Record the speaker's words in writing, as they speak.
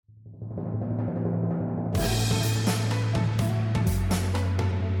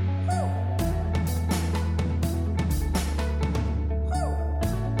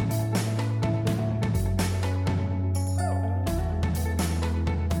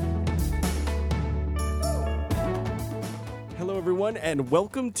everyone, and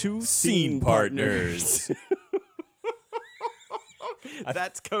welcome to Scene Partners.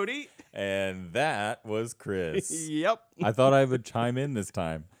 That's Cody. And that was Chris. Yep. I thought I would chime in this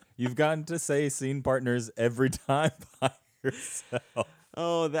time. You've gotten to say Scene Partners every time by yourself.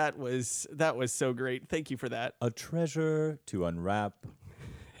 Oh, that was so great. Thank you for that. A treasure to unwrap.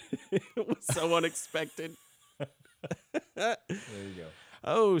 It was so unexpected. There you go.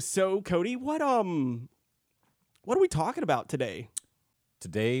 Oh, so Cody, what are we talking about today?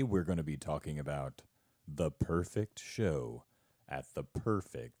 Today we're going to be talking about the perfect show at the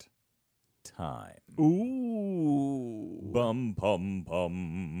perfect time. Ooh. Bum pum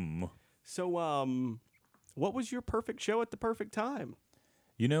pum. So what was your perfect show at the perfect time?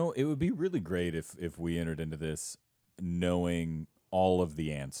 You know, it would be really great if we entered into this knowing all of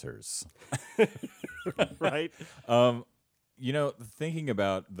the answers. Right? You know, thinking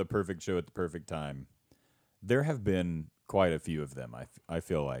about the perfect show at the perfect time, there have been quite a few of them, I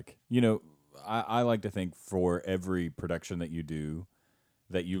feel like. You know, I like to think for every production that you do,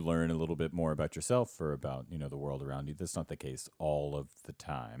 that you learn a little bit more about yourself or about, you know, the world around you. That's not the case all of the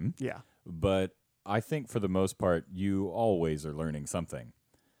time. Yeah. But I think for the most part, you always are learning something.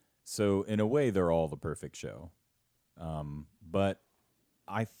 So in a way, they're all the perfect show. But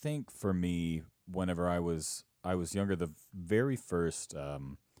I think for me, whenever I was younger, the very first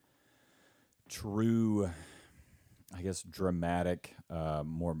true, I guess, dramatic,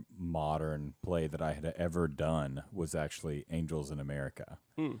 more modern play that I had ever done was actually Angels in America,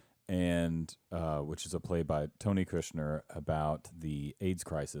 and which is a play by Tony Kushner about the AIDS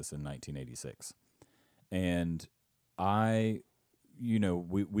crisis in 1986. And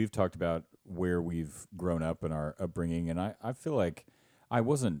we've talked about where we've grown up in our upbringing, and I feel like I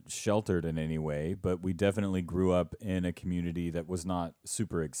wasn't sheltered in any way, but we definitely grew up in a community that was not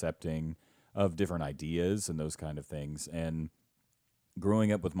super accepting of different ideas and those kind of things. And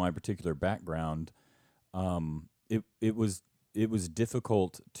growing up with my particular background, it was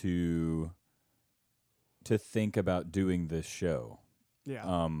difficult to think about doing this show.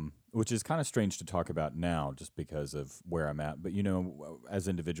 Yeah. Which is kind of strange to talk about now just because of where I'm at. But, you know, as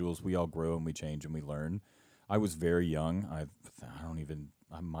individuals, we all grow and we change and we learn. I was very young. I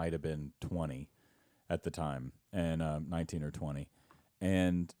might have been 20 at the time, and 19 or 20.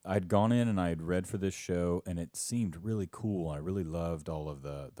 And I'd gone in and I had read for this show, and it seemed really cool. I really loved all of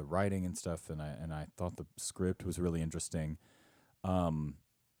the writing and stuff, and I thought the script was really interesting.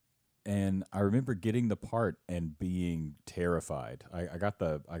 And I remember getting the part and being terrified. I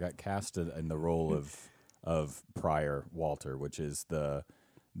got cast in the role of Prior Walter, which is the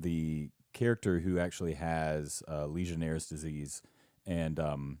character who actually has Legionnaire's disease, and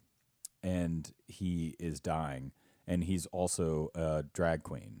he is dying, and he's also a drag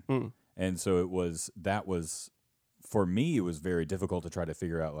queen. And so that was for me, it was very difficult to try to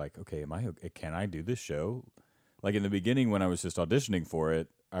figure out, like, okay, can I do this show? Like in the beginning when I was just auditioning for it,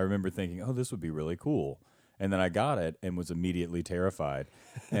 I remember thinking, oh, this would be really cool. And then I got it and was immediately terrified.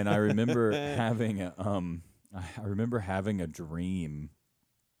 And I remember having a dream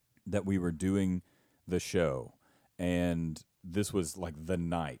that we were doing the show, and this was like the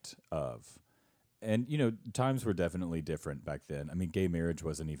night of. And, you know, times were definitely different back then. I mean, gay marriage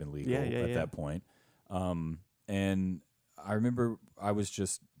wasn't even legal at that point. And I remember I was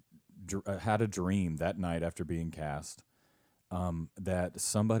just had a dream that night after being cast that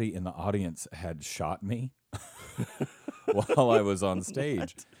somebody in the audience had shot me while I was on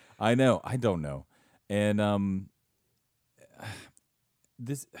stage. I know. I don't know. And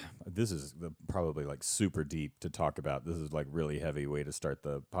this is probably like super deep to talk about. This is like really heavy way to start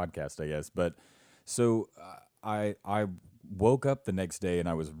the podcast, I guess. But so I woke up the next day and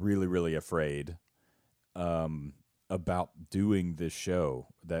I was really, really afraid about doing this show.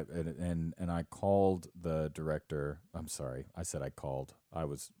 And I called the director. I'm sorry, I said I called. I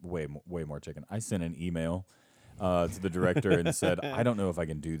was way more chicken. I sent an email to the director and said, I don't know if I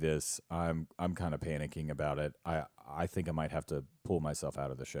can do this. I'm kind of panicking about it. I think I might have to pull myself out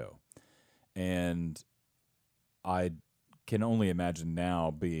of the show. And I can only imagine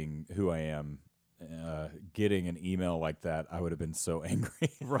now, being who I am, getting an email like that, I would have been so angry.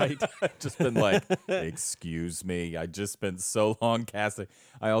 Right. Just been like, excuse me, I just spent so long casting.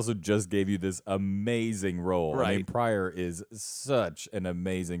 I also just gave you this amazing role. Right. I mean, Prior is such an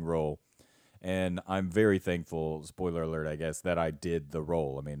amazing role. And I'm very thankful, spoiler alert, I guess, that I did the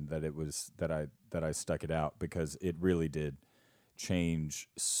role. I mean, that I stuck it out, because it really did change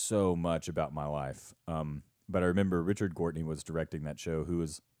so much about my life. But I remember Richard Courtney was directing that show, who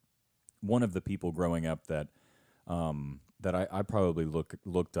was one of the people growing up that I probably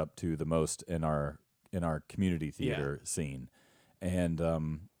looked up to the most in our community theater scene. and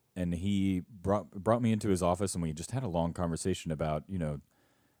he brought me into his office, and we just had a long conversation about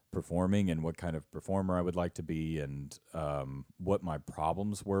performing and what kind of performer I would like to be, and what my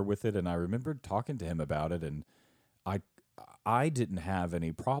problems were with it. And I remembered talking to him about it, and I didn't have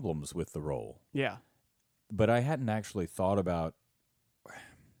any problems with the role. Yeah. But I hadn't actually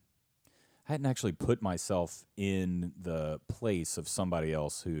put myself in the place of somebody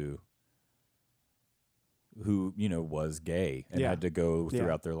else who was gay and had to go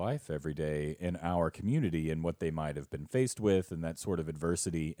throughout their life every day in our community, and what they might have been faced with, and that sort of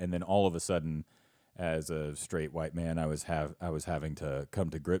adversity. And then all of a sudden, as a straight white man, I was having to come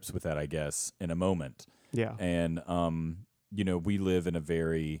to grips with that, I guess, in a moment. Yeah. And we live in a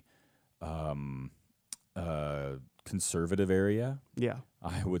very conservative area. Yeah.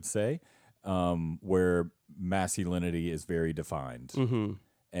 I would say, where masculinity is very defined. Mm-hmm.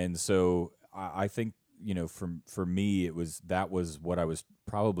 And so I think, for me, that was what I was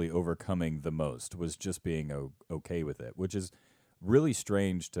probably overcoming the most, was just being okay with it, which is really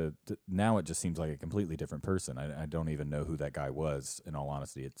strange to now. It just seems like a completely different person. I don't even know who that guy was, in all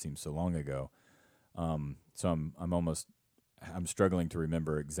honesty. It seems so long ago. So I'm struggling to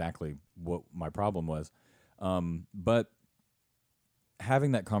remember exactly what my problem was. But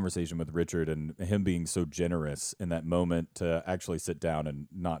having that conversation with Richard, and him being so generous in that moment to actually sit down and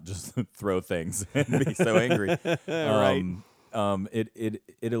not just throw things and be so angry, Right.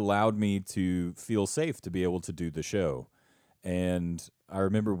 It allowed me to feel safe to be able to do the show. And I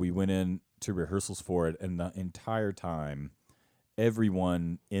remember we went in to rehearsals for it, and the entire time,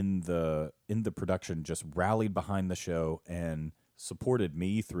 everyone in the production just rallied behind the show and supported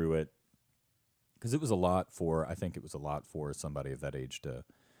me through it. Because I think it was a lot for somebody of that age to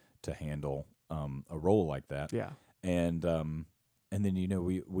handle a role like that. Yeah. And then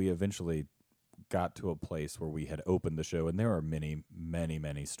we eventually got to a place where we had opened the show, and there are many, many,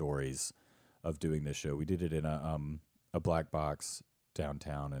 many stories of doing this show. We did it in a black box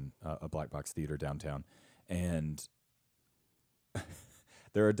downtown, and a black box theater downtown, and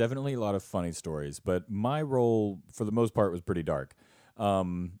there are definitely a lot of funny stories. But my role, for the most part, was pretty dark.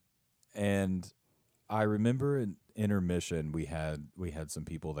 And I remember in intermission, we had some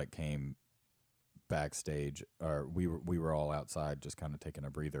people that came backstage, or we were all outside just kind of taking a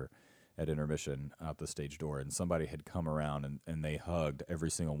breather at intermission out the stage door, and somebody had come around and they hugged every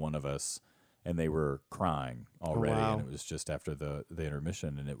single one of us, and they were crying already. wow. And it was just after the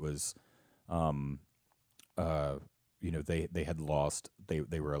intermission, and it was they had lost,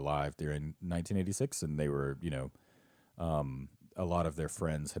 they were alive during 1986, and they were a lot of their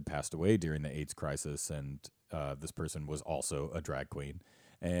friends had passed away during the AIDS crisis, and this person was also a drag queen.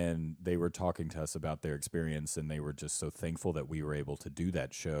 And they were talking to us about their experience, and they were just so thankful that we were able to do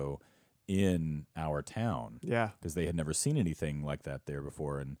that show in our town. Yeah. Because they had never seen anything like that there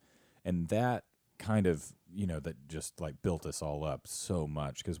before. And that kind of, that just like built us all up so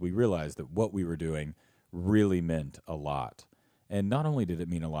much, because we realized that what we were doing really meant a lot. And not only did it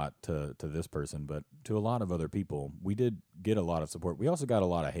mean a lot to this person, but to a lot of other people. We did get a lot of support. We also got a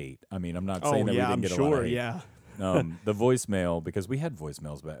lot of hate. I mean, I'm not saying that we didn't get a lot of hate. Yeah. The voicemail, because we had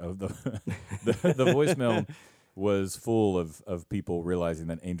voicemails back. The voicemail was full of people realizing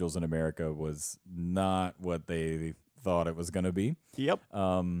that Angels in America was not what they thought it was going to be. Yep.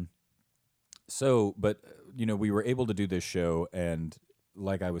 But we were able to do this show, and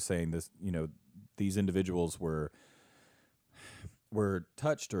like I was saying, these individuals were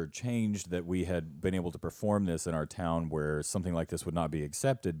touched or changed that we had been able to perform this in our town, where something like this would not be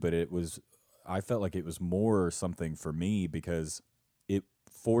accepted. But I felt like it was more something for me, because it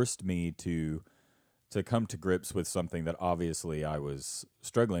forced me to come to grips with something that obviously I was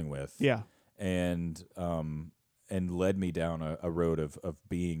struggling with. Yeah. And led me down a road of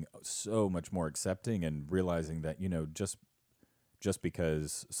being so much more accepting, and realizing that, just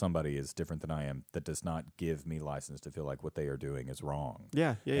because somebody is different than I am, that does not give me license to feel like what they are doing is wrong.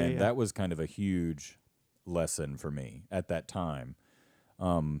 Yeah. And that was kind of a huge lesson for me at that time.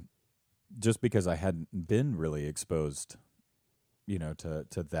 Just because I hadn't been really exposed,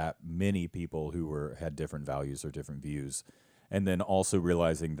 to that many people who had different values or different views. And then also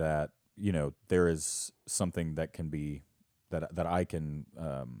realizing that, there is something that can be, that I can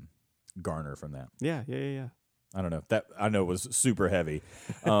garner from that. Yeah. I don't know. That I know was super heavy.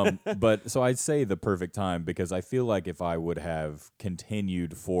 But so I'd say the perfect time, because I feel like if I would have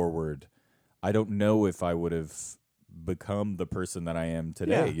continued forward, I don't know if I would have become the person that I am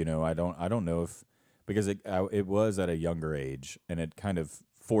today. Yeah. I don't know if, because it was at a younger age, and it kind of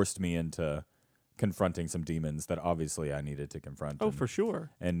forced me into confronting some demons that obviously I needed to confront. Oh, for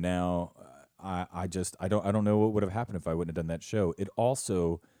sure. And now I don't know what would have happened if I wouldn't have done that show. It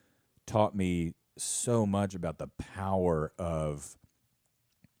also taught me so much about the power of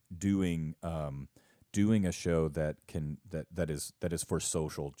doing a show that is for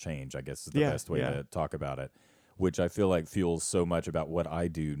social change, I guess is the best way to talk about it, which I feel like fuels so much about what I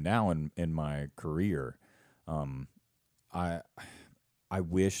do now in my career. I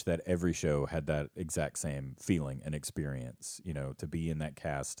wish that every show had that exact same feeling and experience, to be in that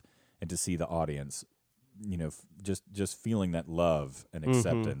cast and to see the audience, just feeling that love and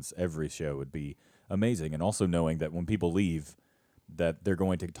acceptance. Every show would be amazing. And also knowing that when people leave, that they're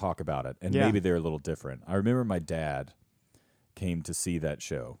going to talk about it, and maybe they're a little different. I remember my dad came to see that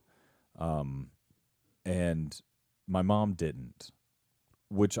show, and my mom didn't,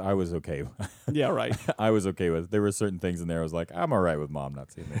 which I was okay with. Yeah, right. I was okay with. There were certain things in there I was like, I'm all right with mom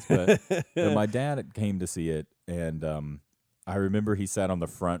not seeing this. But my dad came to see it, and I remember he sat on the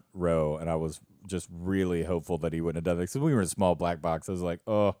front row, and I was just really hopeful that he wouldn't have done it. Because we were in a small black box. I was like,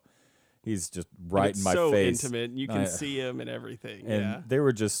 oh, he's just right in my so face. Intimate, and you can see him and everything. And there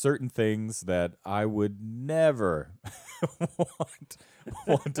were just certain things that I would never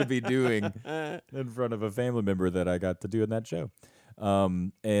want to be doing in front of a family member that I got to do in that show.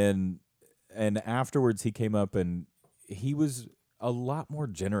 And afterwards he came up and he was a lot more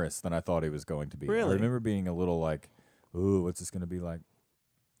generous than I thought he was going to be. Really? I remember being a little like, ooh, what's this going to be like?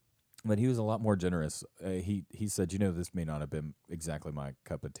 But he was a lot more generous. He said, this may not have been exactly my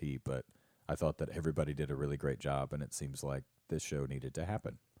cup of tea, but I thought that everybody did a really great job, and it seems like this show needed to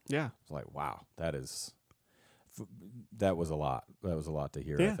happen. Yeah. It's like, wow, that was a lot. That was a lot to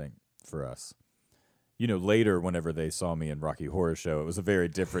hear, I think, for us. Later, whenever they saw me in Rocky Horror Show, it was a very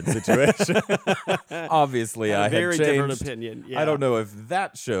different situation. Obviously, I had very changed. different opinion. Yeah. I don't know if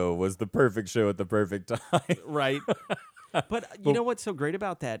that show was the perfect show at the perfect time. Right. But you know what's so great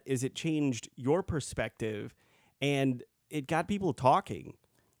about that is it changed your perspective, and it got people talking.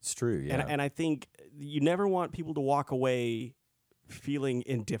 It's true, yeah. And I think you never want people to walk away feeling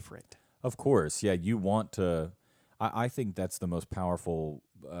indifferent. Of course, yeah. You want to. I think that's the most powerful.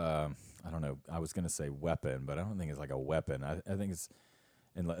 I don't know. I was going to say weapon, but I don't think it's like a weapon. I think it's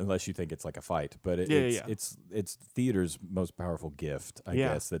unless you think it's like a fight. But it's theater's most powerful gift, I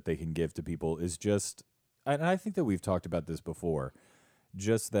guess, that they can give to people is just. And I think that we've talked about this before.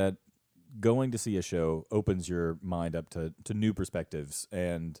 Just that going to see a show opens your mind up to new perspectives,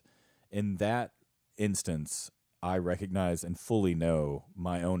 and in that instance, I recognize and fully know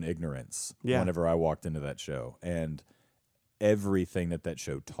my own ignorance whenever I walked into that show, and everything that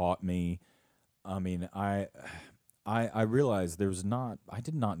show taught me. I mean, I realized I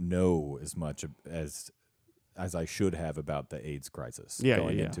did not know as much as I should have about the AIDS crisis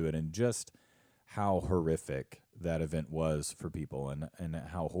going into it, and just how horrific that event was for people, and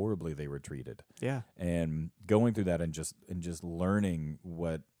how horribly they were treated. Yeah, and going through that and just learning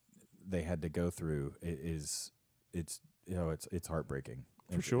what they had to go through it's heartbreaking.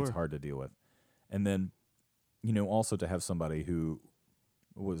 For sure, it's hard to deal with, and then also to have somebody who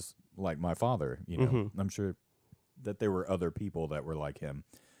was like my father. I'm sure that there were other people that were like him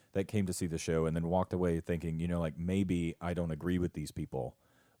that came to see the show and then walked away thinking, like maybe I don't agree with these people,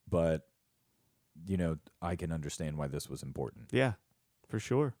 but I can understand why this was important. Yeah, for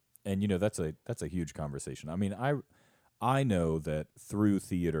sure. And that's a huge conversation. I mean, I know that through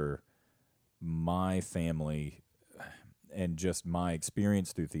theater, my family and just my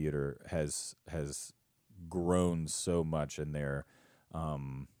experience through theater has grown so much in their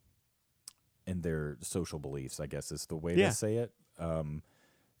social beliefs, I guess is the way to say it.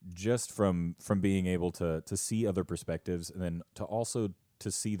 Just from being able to see other perspectives, and then to also to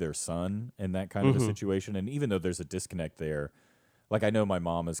see their son in that kind of a situation. And even though there's a disconnect there, like I know my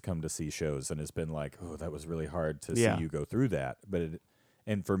mom has come to see shows and has been like, oh, that was really hard to see you go through that. But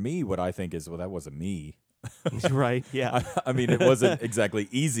and for me, what I think is, well, that wasn't me. Right. Yeah. I mean, it wasn't exactly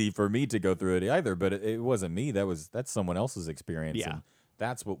easy for me to go through it either, but it wasn't me. That's someone else's experience. Yeah. And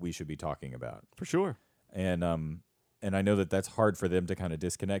that's what we should be talking about. For sure. And I know that that's hard for them to kind of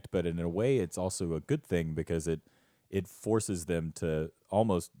disconnect, but in a way it's also a good thing because it forces them to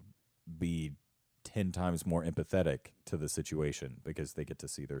almost be 10 times more empathetic to the situation because they get to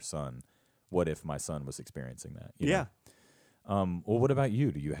see their son. What if my son was experiencing that? You know? Well, what about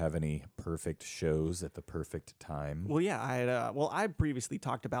you? Do you have any perfect shows at the perfect time? Well, yeah, I previously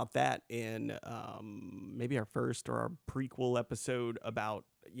talked about that in maybe our first or our prequel episode about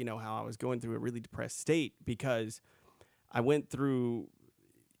how I was going through a really depressed state because I went through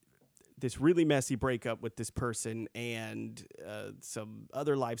this really messy breakup with this person and some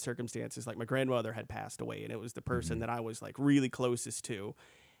other life circumstances. Like my grandmother had passed away, and it was the person that I was like really closest to.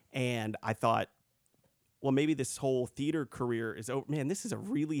 And I thought, well, maybe this whole theater career is over. Man, this is a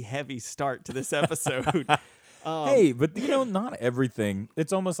really heavy start to this episode. Hey, but not everything.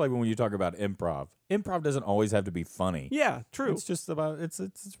 It's almost like when you talk about improv. Improv doesn't always have to be funny. Yeah, true. It's just about it's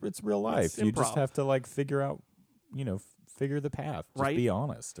real life. It's You just improv. have to like figure out, figure the path. Just Right. be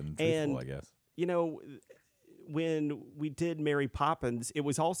honest and truthful, And- I guess. When we did Mary Poppins, it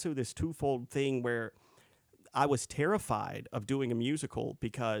was also this twofold thing where I was terrified of doing a musical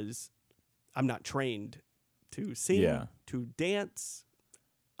because I'm not trained to sing, Yeah. to dance.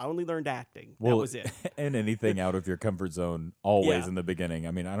 I only learned acting. Well, that was it. And anything out of your comfort zone always Yeah. in the beginning.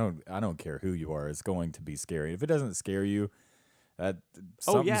 I mean, I don't care who you are. It's going to be scary. If it doesn't scare you,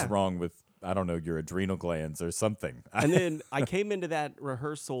 something's yeah. wrong with, I don't know, your adrenal glands or something. And then I came into that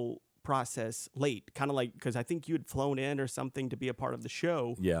rehearsal process late, kind of like because I think you had flown in or something to be a part of the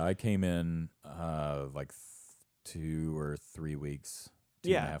show. Yeah, I came in like 2 or 3 weeks,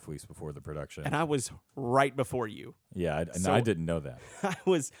 2.5 weeks before the production. And I was right before you. Yeah, So- I didn't know that. I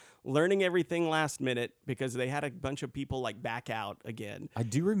was learning everything last minute because they had a bunch of people like back out again. I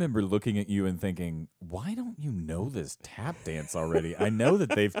do remember looking at you and thinking, why don't you know this tap dance already? I know that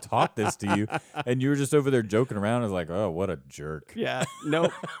they've taught this to you. And you were just over there joking around. I was like, oh, what a jerk. Yeah, no.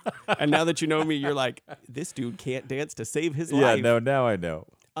 And now that you know me, you're like, this dude can't dance to save his Yeah, life. no, now I know.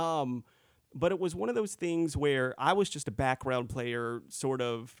 But it was one of those things where I was just a background player, sort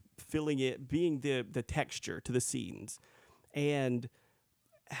of filling it, being the texture to the scenes. And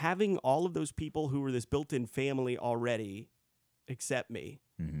having all of those people who were this built-in family already accept me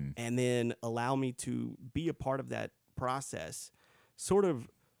and then allow me to be a part of that process sort of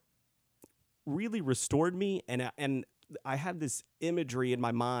really restored me. And I had this imagery in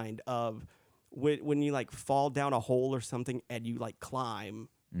my mind of when you like fall down a hole or something and you like climb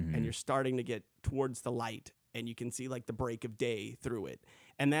and you're starting to get towards the light and you can see like the break of day through it.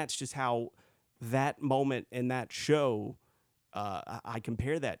 And that's just how that moment in that show I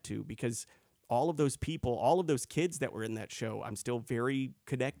compare that to, because all of those people, all of those kids that were in that show, I'm still very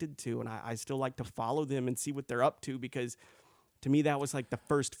connected to, and I still like to follow them and see what they're up to, because to me that was like the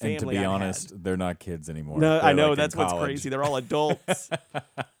first family. And to be I honest, had. they're not kids anymore. No, They're I know like in that's what's college. crazy. They're all adults.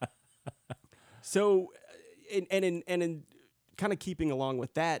 So, in kind of keeping along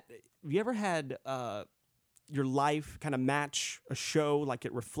with that, have you ever had your life kind of match a show, like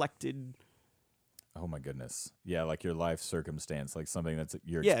it reflected? Oh my goodness. Yeah, like your life circumstance, like something that's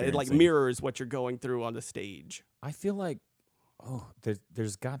you're Yeah, it like experiencing. mirrors what you're going through on the stage. I feel like,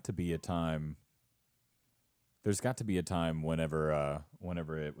 there's got to be a time. There's got to be a time whenever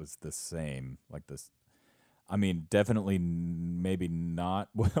it was the same, like this. I mean, definitely, maybe not.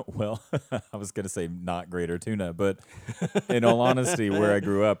 Well, I was gonna say not Greater Tuna, but in all honesty, where I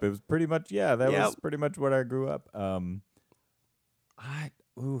grew up, it was pretty much that was Yep. pretty much where I grew up.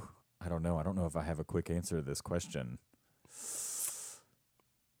 I don't know. I don't know if I have a quick answer to this question.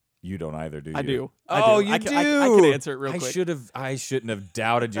 You don't either, do you? I do. Oh, I do. you I do. can answer it real quick. I shouldn't have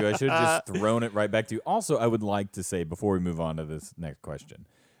doubted you. I should have just thrown it right back to you. Also, I would like to say before we move on to this next question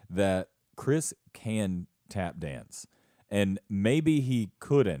that Chris can tap dance, and maybe he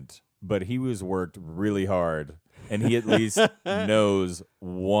couldn't, but he was worked really hard, and he at least knows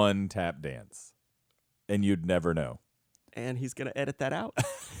one tap dance, and you'd never know. And he's gonna edit that out,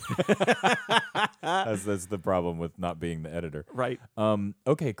 That's the problem with not being the editor. right?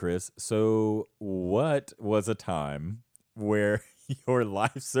 Okay, Chris. So, what was a time where your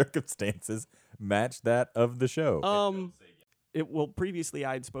life circumstances matched that of the show? Previously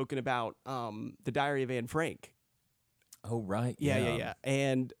I had spoken about the Diary of Anne Frank. Oh, right. Yeah.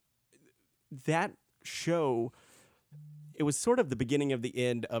 And that show, it was sort of the beginning of the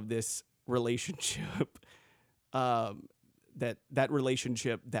end of this relationship. That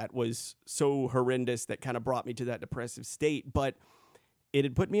relationship that was so horrendous that kind of brought me to that depressive state, but it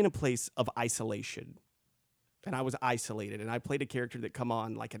had put me in a place of isolation. And I was isolated, and I played a character that come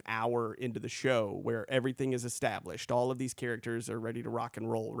on like an hour into the show where everything is established. All of these characters are ready to rock and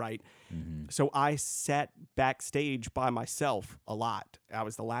roll, right? So I sat backstage by myself a lot. I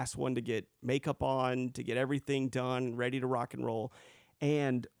was the last one to get makeup on, to get everything done, ready to rock and roll.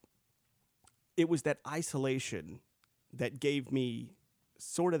 And it was that isolation that gave me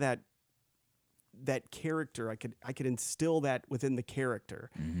sort of that character. I could instill that within the character,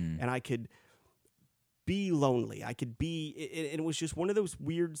 and I could be lonely. I could be, and it was just one of those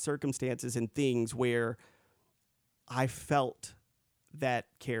weird circumstances and things where I felt that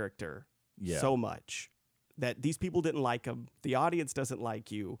character so much that these people didn't like him. The audience doesn't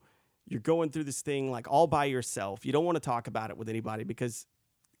like you. You're going through this thing like all by yourself. You don't want to talk about it with anybody because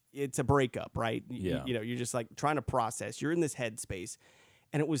it's a breakup, right? Yeah. You know, you're just like trying to process. You're in this headspace.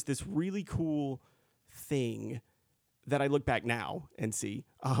 And it was this really cool thing that I look back now and see.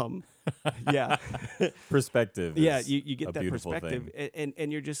 Yeah. Perspective. Yeah, is you get a that beautiful perspective, thing.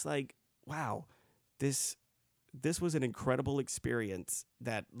 and you're just like, wow, this was an incredible experience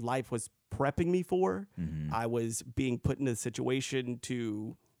that life was prepping me for. Mm-hmm. I was being put in a situation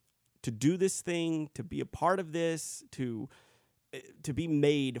to do this thing, to be a part of this, to be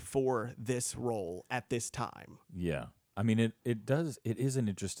made for this role at this time. Yeah. I mean, it is an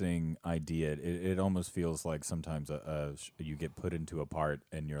interesting idea. It almost feels like sometimes you get put into a part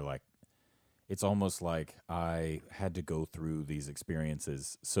and you're like, it's almost like I had to go through these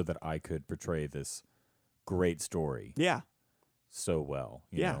experiences so that I could portray this great story Yeah. so well,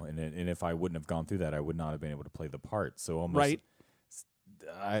 you Yeah. know, and if I wouldn't have gone through that, I would not have been able to play the part. So almost, Right.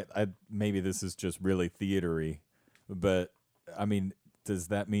 I maybe this is just really theatery, but I mean, does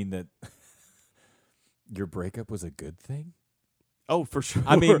that mean that your breakup was a good thing? Oh, for sure.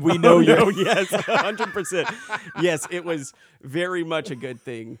 I mean, we know no, you're yes, 100%. Yes, it was very much a good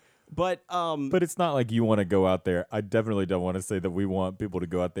thing. But But it's not like you want to go out there. I definitely don't want to say that we want people to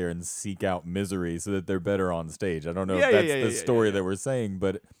go out there and seek out misery so that they're better on stage. I don't know Yeah, if yeah, that's yeah, the yeah, story yeah. that we're saying,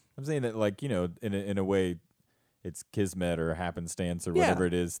 but I'm saying that, like, you know, in a way, it's kismet or happenstance or Yeah. whatever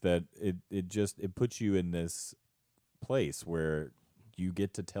it is, that it puts you in this place where you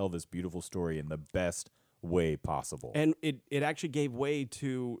get to tell this beautiful story in the best way possible. and it actually gave way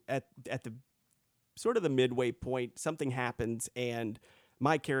to at the sort of the midway point, something happens and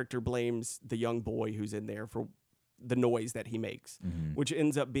my character blames the young boy who's in there for the noise that he makes, Mhm. which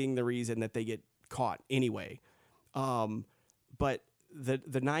ends up being the reason that they get caught anyway. But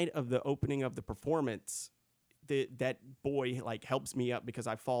the night of the opening of the performance, that boy like helps me up because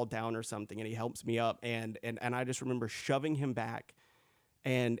I fall down or something, and he helps me up, and I just remember shoving him back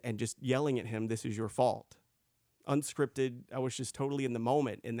and just yelling at him, "This is your fault." Unscripted. I was just totally in the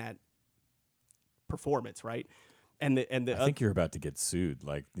moment in that performance, right? And the I think you're about to get sued.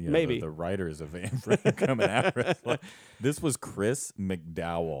 Like, you know, Maybe. the writers of Amber are coming after us. Like, this was Chris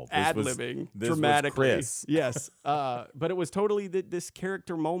McDowell. ad libbing this dramatically. was Chris. Yes. But it was totally this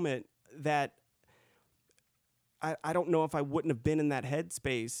character moment that I don't know if I wouldn't have been in that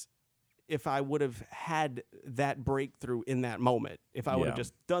headspace if I would have had that breakthrough in that moment. If I would have Yeah.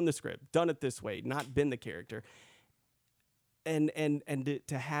 just done the script, done it this way, not been the character. And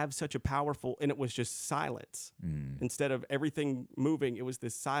to have such a powerful, and it was just silence. Mm. Instead of everything moving, it was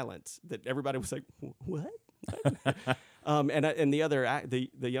this silence that everybody was like, "What?" And the other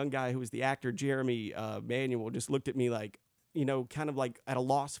the young guy who was the actor, Jeremy Manuel, just looked at me like, you know, kind of like at a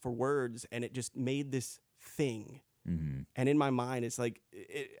loss for words, and it just made this thing. Mm-hmm. And in my mind, it's like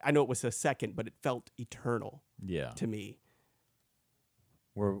I know it was a second, but it felt eternal Yeah. to me.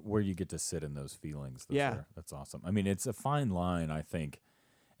 Where you get to sit in those feelings. Yeah. That's awesome. I mean, it's a fine line, I think,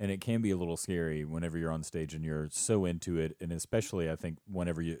 and it can be a little scary whenever you're on stage and you're so into it, and especially I think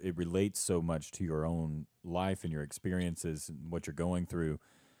whenever it relates so much to your own life and your experiences and what you're going through,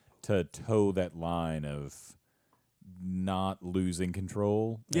 to toe that line of not losing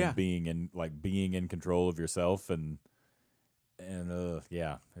control Yeah. and being in control of yourself and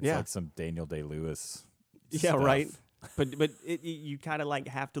yeah, it's Yeah. like some Daniel Day-Lewis. Yeah, stuff. right. But you kind of like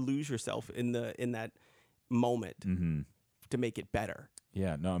have to lose yourself in that moment Mm-hmm. to make it better.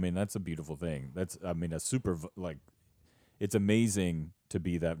 Yeah, no, I mean, that's a beautiful thing. That's, I mean, it's amazing to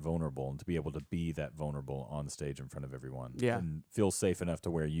be that vulnerable and to be able to be that vulnerable on stage in front of everyone. Yeah. And feel safe enough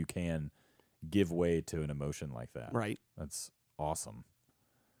to where you can give way to an emotion like that. Right. That's awesome.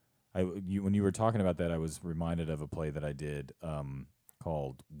 When you were talking about that, I was reminded of a play that I did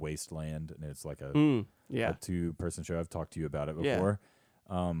called Wasteland, and it's like a Yeah. 2-person show. I've talked to you about it Yeah. before.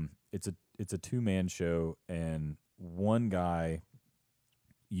 It's a 2-man show, and one guy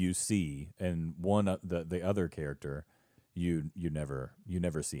you see, and the other character you never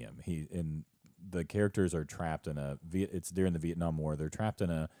see him. The characters are trapped in it's during the Vietnam War. They're trapped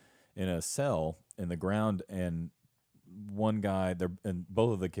in a cell in the ground, and one guy and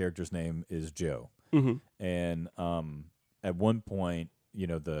both of the characters' name is Joe. Mm-hmm. And at one point, you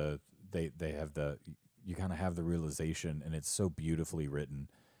know, they have you kind of have the realization, and it's so beautifully written.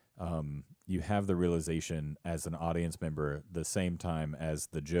 You have the realization as an audience member the same time as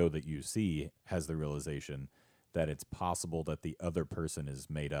the Joe that you see has the realization that it's possible that the other person is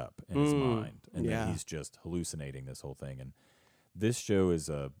made up in his mind, and Yeah. that he's just hallucinating this whole thing. And this show is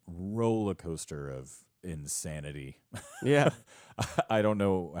a roller coaster of insanity. Yeah. I don't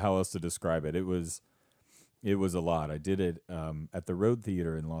know how else to describe it. It was a lot. I did it at the Road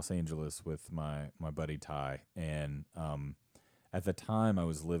Theater in Los Angeles with my buddy Ty, and at the time I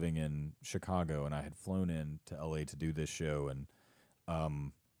was living in Chicago, and I had flown in to LA to do this show, and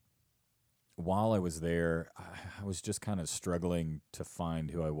while I was there, I was just kind of struggling to find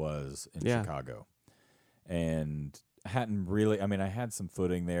who I was in Yeah. Chicago. And I hadn't really, I mean, I had some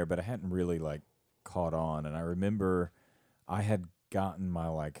footing there, but I hadn't really like caught on. And I remember I had gotten my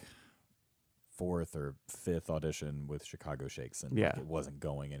like fourth or fifth audition with Chicago Shakes, and Yeah. like, it wasn't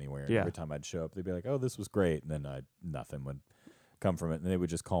going anywhere. And Yeah. every time I'd show up, they'd be like, "Oh, this was great," and then nothing would come from it, and they would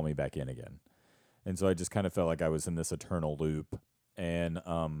just call me back in again. And so I just kind of felt like I was in this eternal loop, and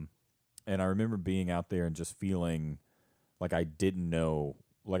I remember being out there and just feeling like I didn't know,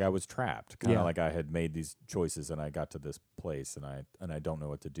 like I was trapped, kind of Yeah. like I had made these choices and I got to this place and I don't know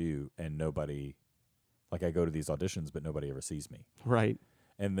what to do, and nobody, like I go to these auditions but nobody ever sees me. Right.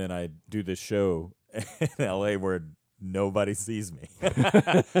 And then I do this show in LA where nobody sees me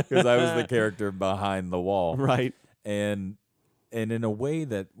because I was the character behind the wall. Right. And in a way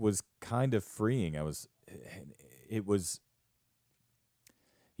that was kind of freeing. It was,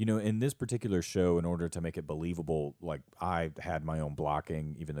 in this particular show, in order to make it believable, like I had my own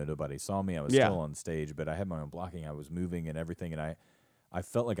blocking, even though nobody saw me, I was Yeah. still on stage, but I had my own blocking. I was moving and everything. And I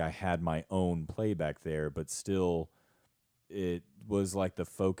felt like I had my own playback there, but still it was like the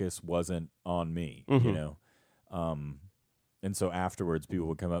focus wasn't on me, Mhm. And so afterwards, people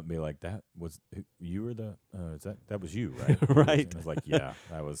would come up and be like, "That was you were the that was you, right?" Right. And I was like, "Yeah,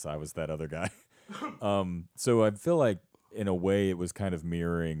 I was that other guy." So I feel like in a way it was kind of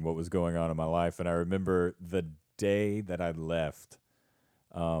mirroring what was going on in my life. And I remember the day that I left,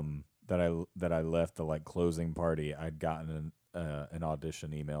 that I left the like closing party, I'd gotten an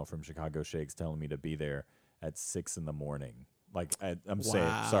audition email from Chicago Shakes telling me to be there at 6 a.m. Like I'm saying,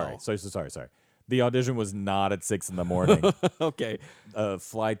 sorry. The audition was not at 6 a.m. Okay. A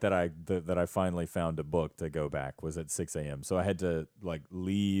flight that I finally found to book to go back was at 6 a.m. So I had to like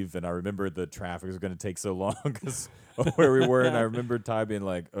leave, and I remember the traffic was going to take so long because of where we were, and I remember Ty being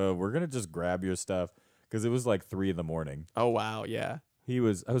like, "We're gonna just grab your stuff," because it was like 3 a.m. Oh wow. Yeah. I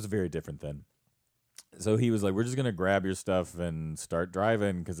was very different then. So he was like, "We're just gonna grab your stuff and start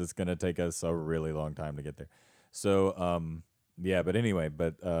driving because it's gonna take us a really long time to get there." So yeah, but anyway,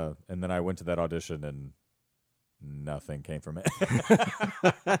 and then I went to that audition and nothing came from it.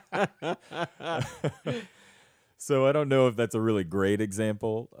 So I don't know if that's a really great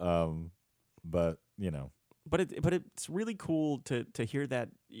example, but But it's really cool to hear that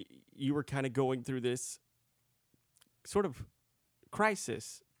you were kind of going through this sort of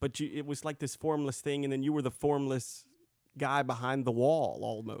crisis, but it was like this formless thing, and then you were the formless guy behind the wall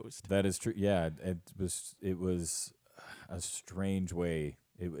almost. that is true. Yeah, it was a strange way.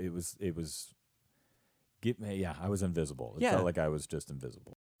 It was I was invisible. It Yeah. felt like I was just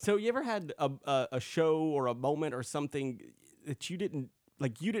invisible. So you ever had a show or a moment or something that you didn't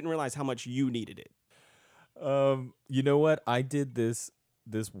realize how much you needed it? You know what? I did this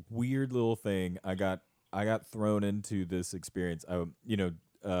weird little thing. I got thrown into this experience.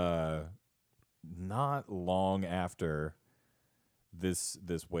 Not long after this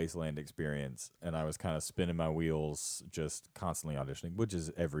Wasteland experience, and I was kind of spinning my wheels, just constantly auditioning, which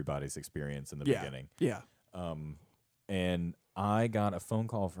is everybody's experience in the beginning. Yeah. And I got a phone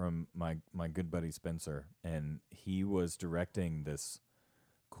call from my good buddy Spencer, and he was directing this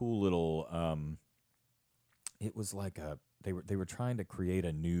cool little. It was like they were trying to create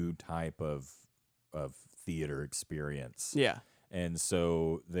a new type of theater experience. Yeah. And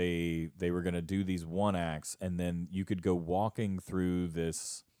so they were going to do these one acts, and then you could go walking through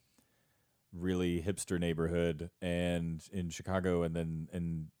this really hipster neighborhood and in Chicago,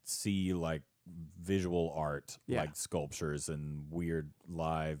 and see like visual art, Yeah. like sculptures and weird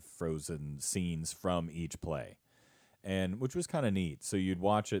live frozen scenes from each play, and which was kind of neat. So you'd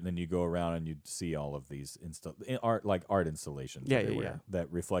watch it, and then you go around and you'd see all of these art installations Yeah, everywhere that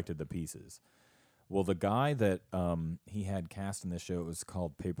reflected the pieces. Well, the guy that he had cast in this show, it was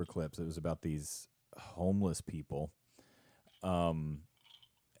called Paperclips. It was about these homeless people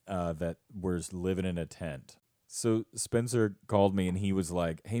that were living in a tent. So Spencer called me and he was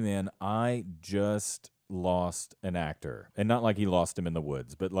like, "Hey, man, I just lost an actor." And not like he lost him in the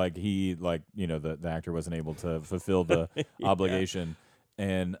woods, but like the actor wasn't able to fulfill the obligation.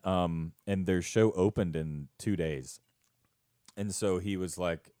 And their show opened in 2 days. And so he was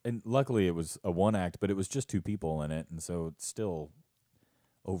like, and luckily it was a one act, but it was just 2 people in it. And so it's still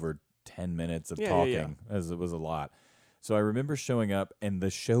over 10 minutes of talking, as it was a lot. So I remember showing up, and the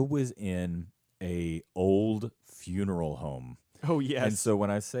show was in a old funeral home. Oh, yes. And so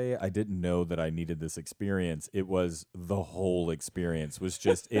when I say I didn't know that I needed this experience, it was the whole experience was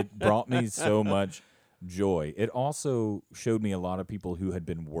just, it brought me so much joy. It also showed me a lot of people who had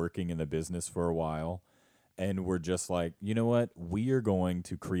been working in the business for a while. and we're just like, you know what? We are going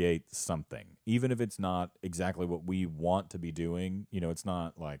to create something, even if it's not exactly what we want to be doing. You know, it's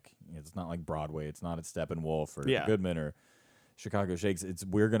not like Broadway. It's not at Steppenwolf or Yeah. Goodman or Chicago Shakes.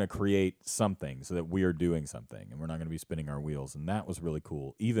 We're going to create something so that we are doing something, and we're not going to be spinning our wheels. And that was really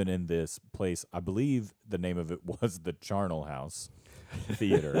cool. Even in this place, I believe the name of it was the Charnel House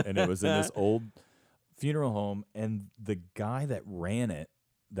Theater, and it was in this old funeral home. And the guy that ran it,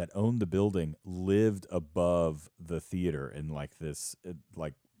 that owned the building, lived above the theater in like this,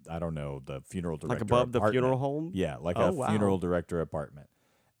 like I don't know, the funeral director Like above apartment. the funeral home? Yeah, like Oh, a wow. funeral director apartment.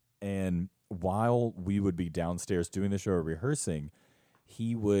 And while we would be downstairs doing the show or rehearsing,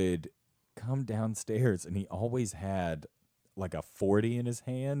 he would come downstairs and he always had like a 40 in his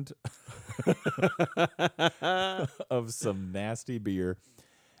hand of some nasty beer.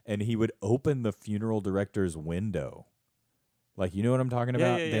 And he would open the funeral director's window. Like, you know what I'm talking Yeah,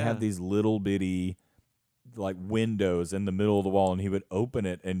 about? yeah, They yeah. had these little bitty like windows in the middle of the wall, and he would open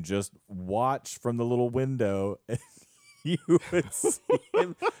it and just watch from the little window. And you would see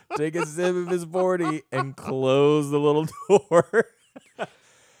him take a sip of his 40 and close the little door.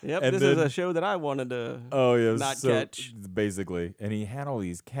 Yep, And this is then- a show that I wanted to Oh yeah, not so, catch. basically. And he had all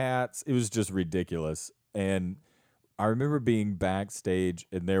these cats. It was just ridiculous. And I remember being backstage,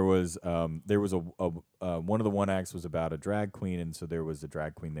 and there was a one of the one acts was about a drag queen, and so there was a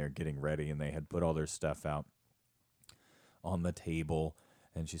drag queen there getting ready, and they had put all their stuff out on the table,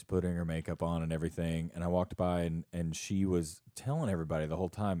 and she's putting her makeup on and everything. And I walked by, and she was telling everybody the whole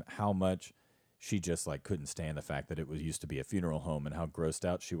time how much she just like couldn't stand the fact that it was used to be a funeral home and how grossed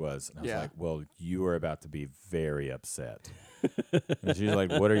out she was. And I was Yeah. like, well, you are about to be very upset. And she's like,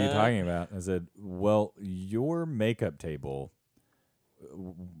 what are you talking about? And I said, well, your makeup table,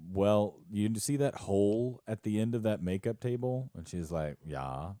 well, you see that hole at the end of that makeup table? And she's like, yeah.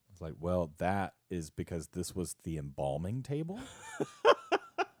 I was like, well, that is because this was the embalming table.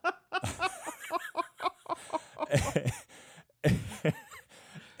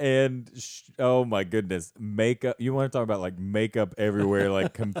 And oh my goodness, makeup. You want to talk about like makeup everywhere,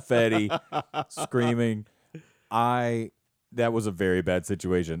 like confetti, screaming. That was a very bad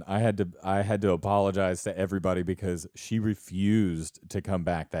situation. I had to apologize to everybody because she refused to come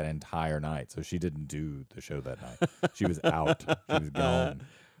back that entire night. So she didn't do the show that night. She was out. She was gone.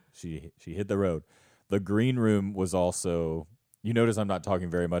 She hit the road. The green room was also. You notice I'm not talking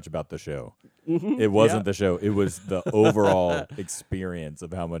very much about the show. It wasn't the show. It was the overall experience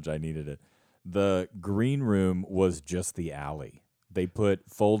of how much I needed it. The green room was just the alley. They put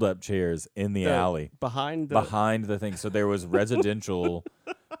fold-up chairs in the alley behind the thing. So there was residential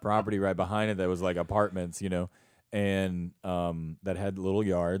property right behind it that was like apartments, you know, and that had little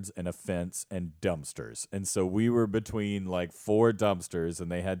yards and a fence and dumpsters. And so we were between like 4 dumpsters,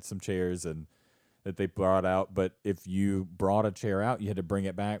 and they had some chairs and that they brought out, but if you brought a chair out, you had to bring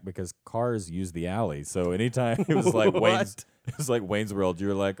it back because cars use the alley. So anytime it was like Wayne's World, you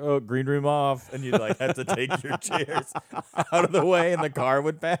were like, "Oh, green room off," and you like had to take your chairs out of the way, and the car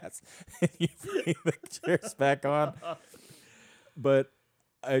would pass, and you bring the chairs back on. But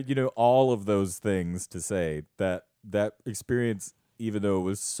you know, all of those things to say that experience, even though it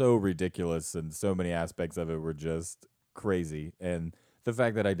was so ridiculous and so many aspects of it were just crazy, and the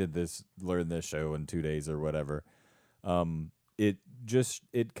fact that I did learn this show in 2 days or whatever, it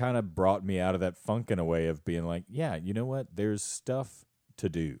kind of brought me out of that funk in a way of being like, yeah, you know what? There's stuff to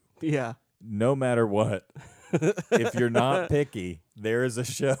do. Yeah. No matter what. If you're not picky, there is a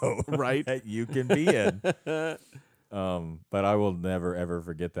show Right. that you can be in. But I will never ever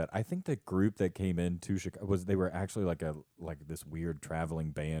forget that. I think the group that came into Chicago they were actually like this weird traveling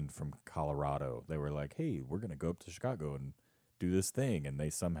band from Colorado. They were like, hey, we're gonna go up to Chicago and do this thing, and they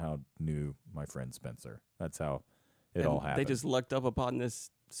somehow knew my friend Spencer. That's how it all happened. They just lucked up upon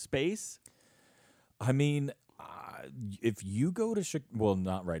this space. I mean, if you go to well,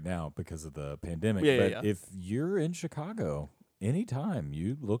 not right now because of the pandemic, Yeah, but yeah. if you're in Chicago, anytime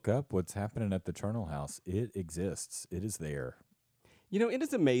you look up what's happening at the Charnel House, it exists. It is there. You know, it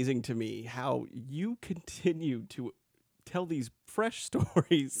is amazing to me how you continue to tell these fresh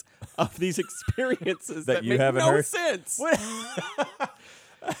stories of these experiences that you make haven't no heard? sense.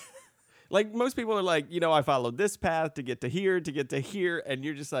 Like most people are like, you know, I followed this path to get to here, and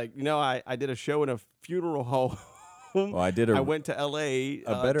you're just like, you know, I did a show in a funeral home. Well, I went to L.A.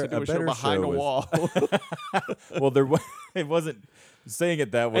 better- to do a a show better behind show a was- wall. Well, it wasn't saying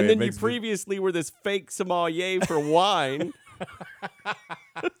it that way. And it then you makes me- previously were this fake sommelier for wine.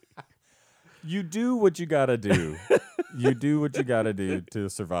 You do what you gotta do. You do what you gotta do to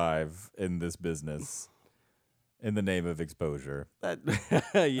survive in this business, in the name of exposure.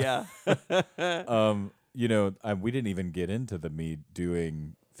 Yeah. we didn't even get into me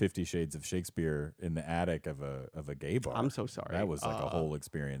doing 50 Shades of Shakespeare in the attic of a gay bar. I'm so sorry. That was like a whole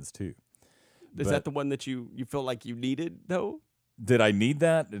experience too. Is that the one that you feel like you needed though? Did I need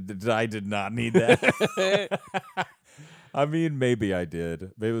that? I did not need that. I mean, maybe I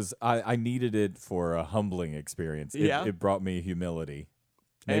did. It was I needed it for a humbling experience. It brought me humility.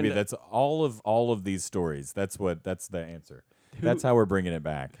 Maybe that's all of these stories. That's the answer. That's how we're bringing it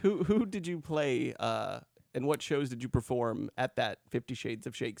back. Who did you play? And what shows did you perform at that 50 Shades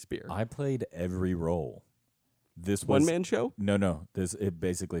of Shakespeare? I played every role. This one man show? No. It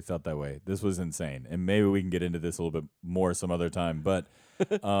basically felt that way. This was insane, and maybe we can get into this a little bit more some other time. But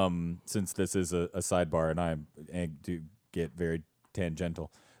since this is a sidebar, and I do get very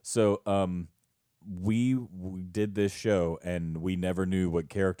tangential, so we did this show, and we never knew what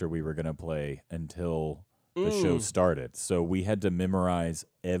character we were going to play until the show started. So we had to memorize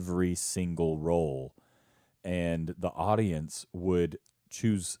every single role, and the audience would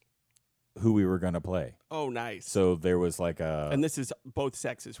choose who we were going to play. Oh, nice. So there was like and this is both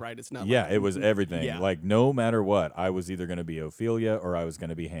sexes, right? It's not it was everything. Yeah. Like no matter what, I was either going to be Ophelia or I was going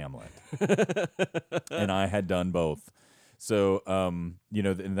to be Hamlet. And I had done both. So, and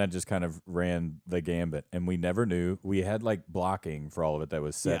that just kind of ran the gambit, and we never knew. We had like blocking for all of it that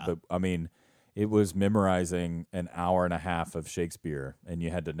was set, but I mean, it was memorizing an hour and a half of Shakespeare, and you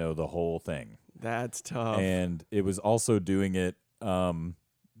had to know the whole thing. That's tough. And it was also doing it. I'm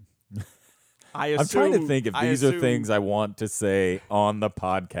I'm trying to think if these are things I want to say on the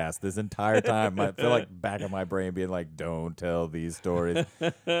podcast this entire time. I feel like back of my brain being like, don't tell these stories.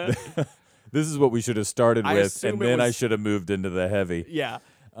 This is what we should have started with, and then I should have moved into the heavy. Yeah.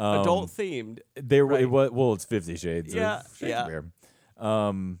 Adult themed. It's 50 Shades of Shakespeare.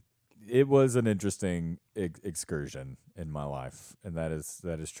 Yeah. It was an interesting excursion in my life, and that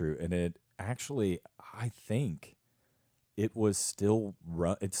is true. And it actually, I think, it was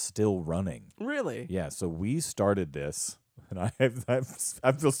it's still running. Really? Yeah. So we started this, and I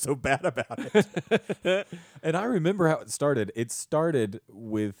feel so bad about it. And I remember how it started. It started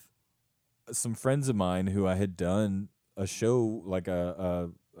with some friends of mine who I had done a show, like one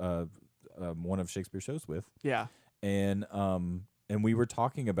of Shakespeare's shows with. Yeah. And we were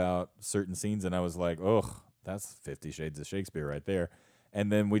talking about certain scenes, and I was like, "Oh, that's 50 Shades of Shakespeare right there." And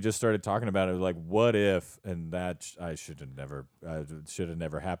then we just started talking about it, like, what if? And that should have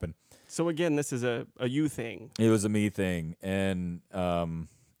never happened. So again, this is a you thing. It was a me thing, and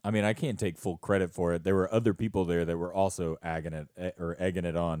I mean, I can't take full credit for it. There were other people there that were also egging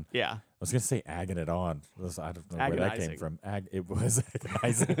it on. Yeah. I was going to say agging it on. I don't know where that came from. It was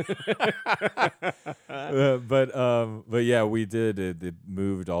agonizing. But yeah, we did. It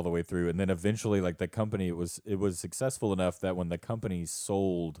moved all the way through. And then eventually, like the company, it was successful enough that when the company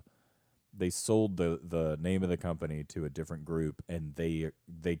sold, they sold the name of the company to a different group, and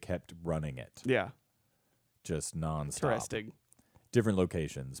they kept running it. Yeah. Just nonstop. Interesting. Different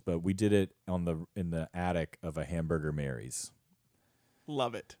locations, but we did it in the attic of a Hamburger Mary's.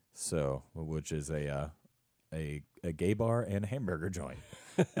 Love it. So, which is a gay bar and a hamburger joint.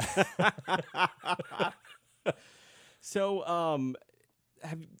 So,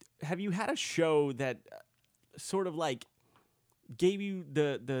 have you had a show that sort of like gave you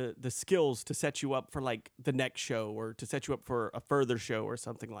the skills to set you up for like the next show, or to set you up for a further show or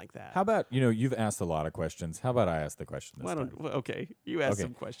something like that? How about, you've asked a lot of questions. How about I ask the question this time? Okay, you ask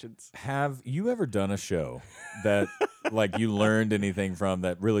some questions. Have you ever done a show that like you learned anything from,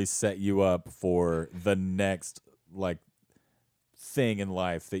 that really set you up for the next like thing in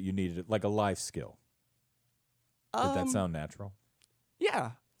life that you needed, like a life skill? Did that sound natural?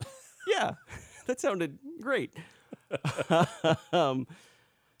 Yeah. Yeah. That sounded great.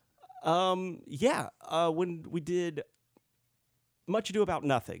 When we did Much Ado About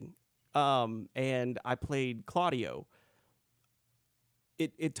Nothing, and I played Claudio,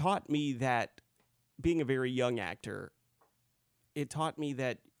 it taught me that, being a very young actor, it taught me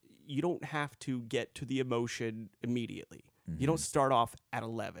that you don't have to get to the emotion immediately. Mm-hmm. You don't start off at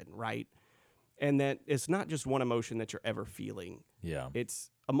 11, right? And that it's not just one emotion that you're ever feeling. Yeah.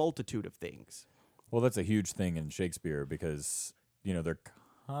 It's a multitude of things. Well, that's a huge thing in Shakespeare, because, they're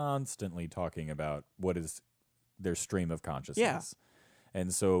constantly talking about what is their stream of consciousness. Yeah.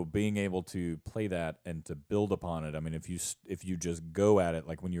 And so being able to play that and to build upon it, I mean, if you just go at it,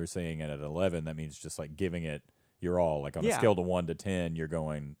 like when you were saying it at 11, that means just like giving it your all. Like on a scale to 1 to 10, you're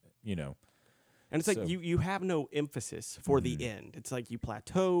going, And it's like you have no emphasis for the end. It's like you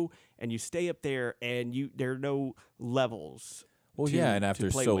plateau and you stay up there, and there are no levels. Well, yeah, and after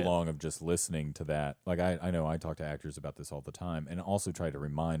so long of just listening to that, like I know I talk to actors about this all the time, and also try to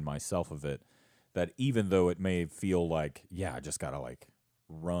remind myself of it, that even though it may feel like, yeah, I just gotta like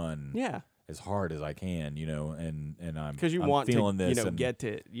run Yeah, as hard as I can, and because you I'm want feeling to, this, and get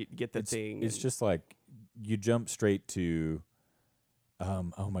the thing. it's and- just like you jump straight to,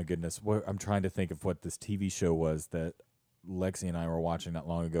 oh my goodness, I'm trying to think of what this TV show was that Lexi and I were watching not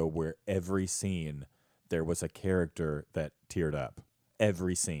long ago, where every scene there was a character that teared up.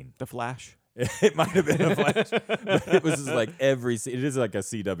 Every scene. The Flash. It might have been a Flash, but it was just like every scene. It is like a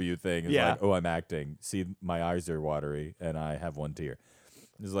CW thing. It's Yeah. like, oh, I'm acting. See, my eyes are watery, and I have one tear.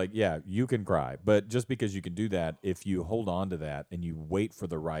 It's like, yeah, you can cry, but just because you can do that, if you hold on to that and you wait for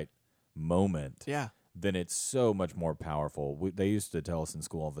the right moment, Yeah, then it's so much more powerful. They used to tell us in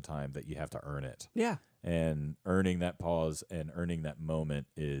school all the time that you have to earn it, yeah, and earning that pause and earning that moment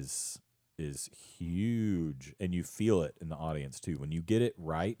is huge, and you feel it in the audience too when you get it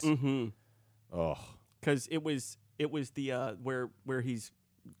right. mm-hmm. Oh, Because it was the where he's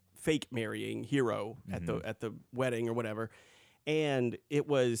fake marrying Hero at the wedding or whatever, and it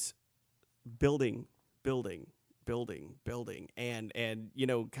was building, building, building, building, and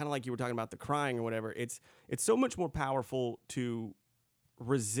kind of like you were talking about the crying or whatever. It's so much more powerful to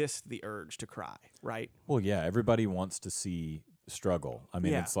resist the urge to cry, right? well, yeah. Everybody wants to see struggle. I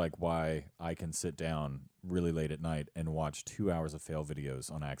mean, Yeah. it's like why I can sit down really late at night and watch 2 hours of fail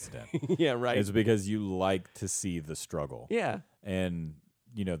videos on accident. Yeah, right. It's because you like to see the struggle. Yeah, And,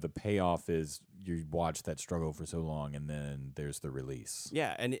 the payoff is you watch that struggle for so long, and then there's the release.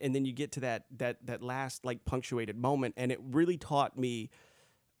 yeah, and then you get to that last like punctuated moment, and it really taught me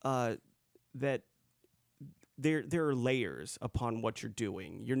that there are layers upon what you're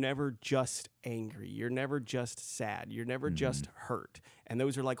doing. You're never just angry. You're never just sad. You're never just hurt. And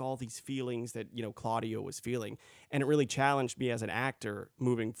those are like all these feelings that, Claudio was feeling. And it really challenged me as an actor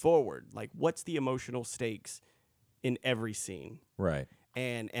moving forward. Like, what's the emotional stakes in every scene? Right.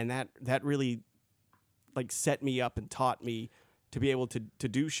 And that really like set me up and taught me to be able to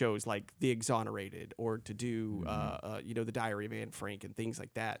do shows like The Exonerated or to do The Diary of Anne Frank and things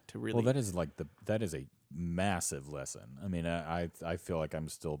like that to really Well, that is a massive lesson. I mean, I feel like I'm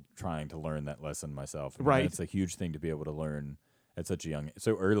still trying to learn that lesson myself. I mean, Right. It's a huge thing to be able to learn at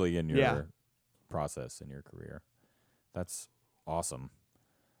so early in your Yeah. process in your career. That's awesome.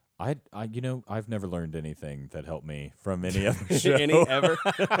 I've never learned anything that helped me from any other show. any ever.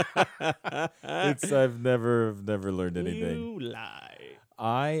 I've never learned anything. You lie.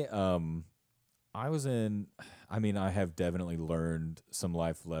 I was in. I mean, I have definitely learned some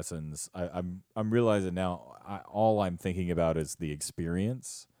life lessons. I'm realizing now. All I'm thinking about is the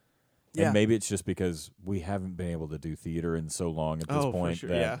experience, Yeah. and maybe it's just because we haven't been able to do theater in so long at this Oh, for point sure,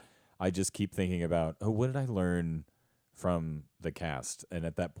 that yeah. I just keep thinking about, oh, what did I learn from the cast and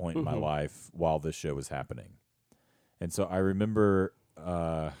at that point in my life while this show was happening. And so I remember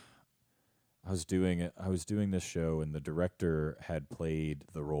I was doing this show, and the director had played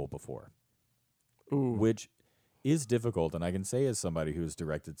the role before. Ooh. Which is difficult, and I can say as somebody who's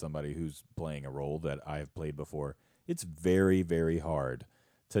directed somebody who's playing a role that I have played before, it's very, very hard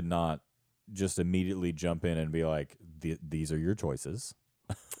to not just immediately jump in and be like, these are your choices.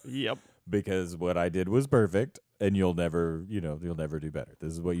 Yep. Because what I did was perfect, and you'll never do better.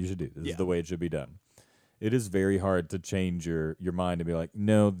 This is what you should do. This is the way it should be done. It is very hard to change your mind and be like,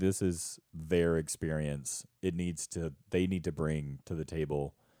 no, this is their experience. They need to bring to the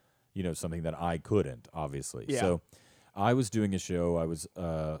table, something that I couldn't, obviously. Yeah. So I was doing a show. I was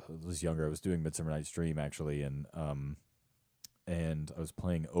younger. I was doing Midsummer Night's Dream, actually, and I was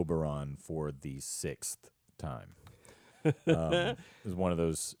playing Oberon for the 6th time. It was one of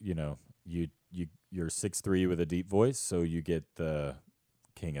those, you're 6'3" with a deep voice, so you get the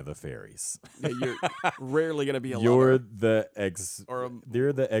king of the fairies. Yeah, you're rarely gonna be a You're lover.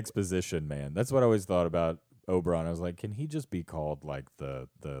 you're the exposition man. That's what I always thought about Oberon. I was like, can he just be called like the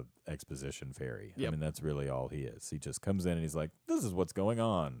exposition fairy? Yep. I mean, that's really all he is. He just comes in and he's like, this is what's going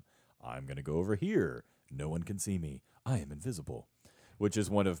on. I'm gonna go over here. No one can see me. I am invisible. Which is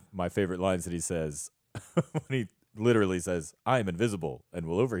one of my favorite lines that he says when he literally says, I am invisible and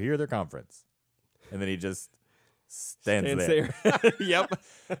will overhear their conference. And then he just stands there. Yep.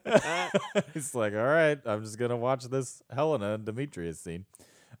 It's like, all right, I'm just going to watch this Helena and Demetrius scene.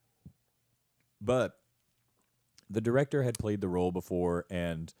 But the director had played the role before,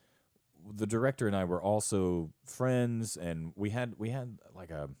 and the director and I were also friends, and we had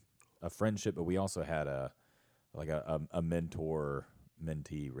like a friendship, but we also had a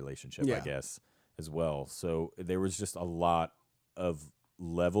mentor-mentee relationship, I Yeah. guess, as well. So there was just a lot of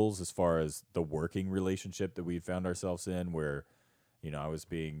levels as far as the working relationship that we found ourselves in, where I was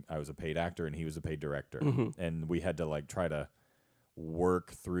a paid actor and he was a paid director, and we had to like try to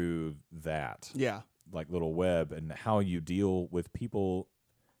work through that Yeah. like little web, and how you deal with people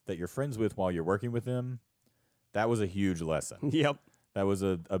that you're friends with while you're working with them. That was a huge lesson. Yep. That was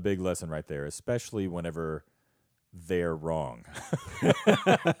a big lesson right there, especially whenever they're wrong.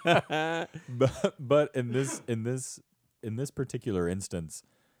 but in this particular instance,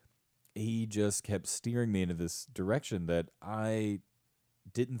 he just kept steering me into this direction that I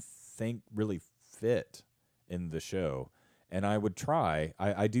didn't think really fit in the show. And I would try.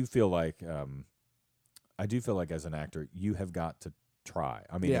 I do feel like as an actor, you have got to try.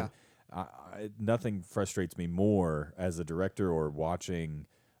 I mean, Yeah. nothing frustrates me more as a director or watching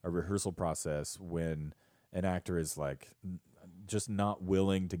a rehearsal process when an actor is like just not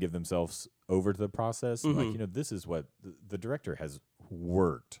willing to give themselves over to the process. Like, this is what the director has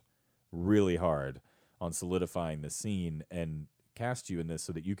worked really hard on solidifying the scene and cast you in this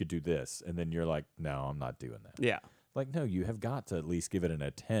so that you could do this. And then you're like, no, I'm not doing that. Yeah. Like, no, you have got to at least give it an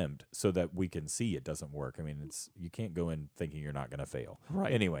attempt so that we can see it doesn't work. I mean, you can't go in thinking you're not going to fail.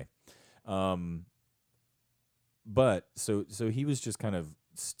 Right. Anyway, but so he was just kind of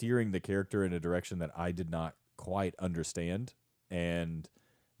steering the character in a direction that I did not quite understand. And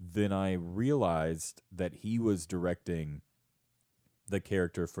then I realized that he was directing the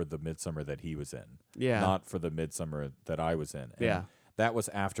character for the Midsummer that he was in, not for the Midsummer that I was in. And that was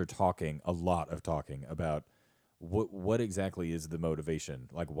after a lot of talking about what exactly is the motivation?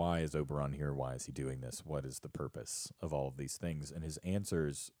 Like, why is Oberon here? Why is he doing this? What is the purpose of all of these things? And his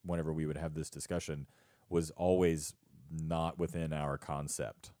answers, whenever we would have this discussion, was always not within our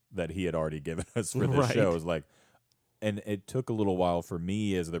concept that he had already given us for this show. It was like, and it took a little while for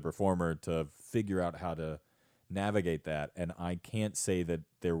me as the performer to figure out how to navigate that. And I can't say that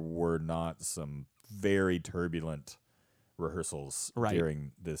there were not some very turbulent rehearsals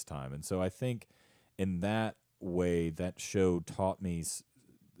during this time. And so I think in that way, that show taught me,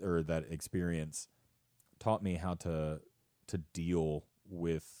 or that experience taught me how to deal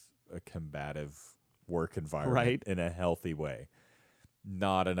with a combative work environment in a healthy way,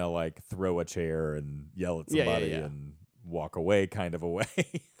 not in a like throw a chair and yell at somebody and walk away kind of a way.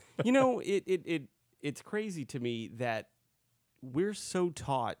 It's crazy to me that we're so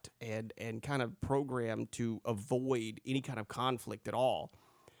taught and kind of programmed to avoid any kind of conflict at all.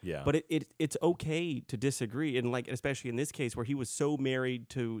 Yeah. But it's okay to disagree, and like especially in this case where he was so married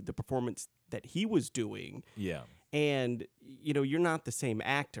to the performance that he was doing. Yeah. And you're not the same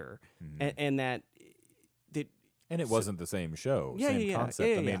actor, and that. And it wasn't the same show, same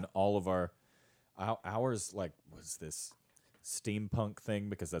concept. I mean, all of ours like was this steampunk thing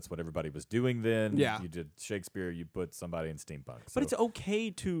because that's what everybody was doing then. Yeah. You did Shakespeare, you put somebody in steampunk. So. But it's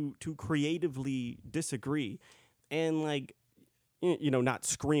okay to creatively disagree, and like. Not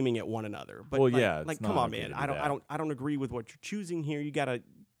screaming at one another. But come on, man. I don't agree with what you're choosing here. You got to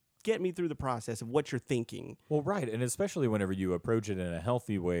get me through the process of what you're thinking. Well, right, and especially whenever you approach it in a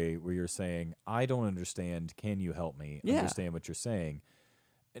healthy way, where you're saying, "I don't understand. Can you help me understand what you're saying?"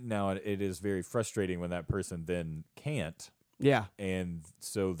 Now, it is very frustrating when that person then can't. Yeah, and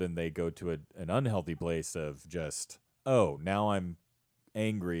so then they go to an unhealthy place of just, oh, now I'm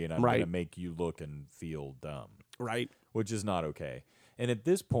angry and I'm going to make you look and feel dumb. Right. Which is not okay. And at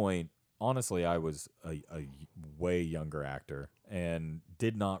this point, honestly, I was a way younger actor and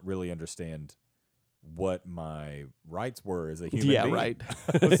did not really understand what my rights were as a human being. Yeah, right.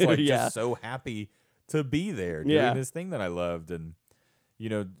 I was like just so happy to be there doing this thing that I loved. And,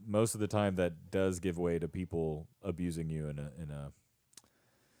 most of the time that does give way to people abusing you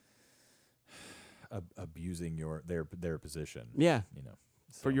abusing their position. Yeah.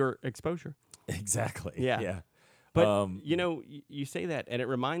 So. For your exposure. Exactly. Yeah. Yeah. But, you say that, and it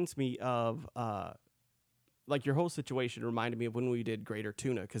reminds me of, like, your whole situation reminded me of when we did Greater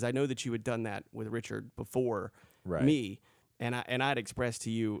Tuna, because I know that you had done that with Richard before me, and I'd expressed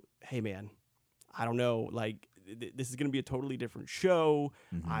to you, hey, man, I don't know, like, this is going to be a totally different show.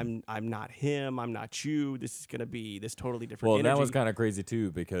 I'm not him. I'm not you. This is going to be this totally different energy. That was kind of crazy,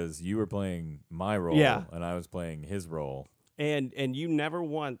 too, because you were playing my role, and I was playing his role. And you never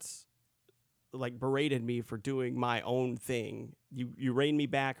once... like berated me for doing my own thing. You reined me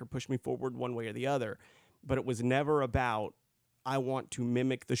back or pushed me forward one way or the other, but it was never about, I want to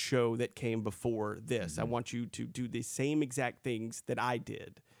mimic the show that came before this. I want you to do the same exact things that I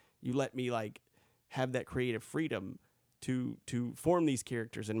did. You let me like have that creative freedom to form these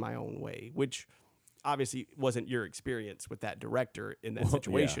characters in my own way, which obviously wasn't your experience with that director in that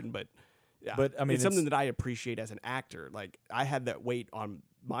situation, but I mean, it's something that I appreciate as an actor. Like, I had that weight on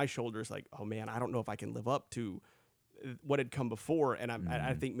my shoulders, like, oh man, I don't know if I can live up to what had come before. And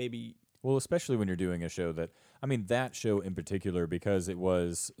I think maybe Well, especially when you're doing a show that, I mean, that show in particular, because it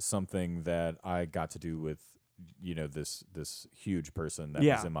was something that I got to do with, this huge person that was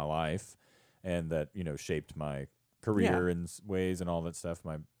Yeah. in my life, and that shaped my career Yeah. in ways and all that stuff.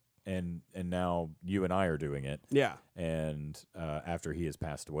 And now you and I are doing it, Yeah. and after he has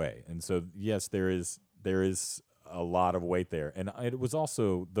passed away, and so yes, there is a lot of weight there, and it was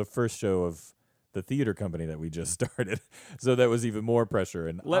also the first show of the theater company that we just started, so that was even more pressure.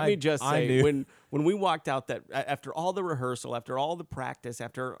 And Let me just I say, knew, when we walked out that after all the rehearsal, after all the practice,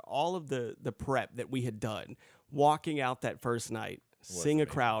 after all of the prep that we had done, walking out that first night, seeing a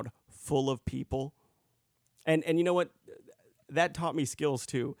amazing. crowd full of people, and you know what, that taught me skills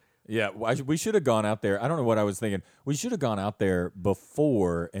too. Yeah, we should have gone out there. I don't know what I was thinking. We should have gone out there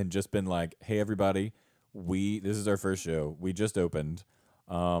before and just been like, "Hey, everybody, this is our first show. We just opened.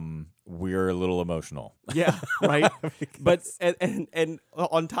 We're a little emotional." Yeah, right. But and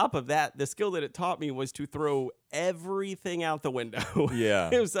on top of that, the skill that it taught me was to throw everything out the window. Yeah.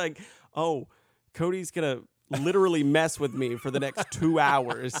 It was like, oh, Cody's gonna literally mess with me for the next 2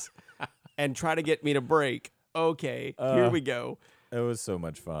 hours and try to get me to break. Okay, here we go. It was so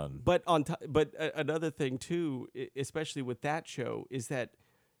much fun. But another thing too, especially with that show, is that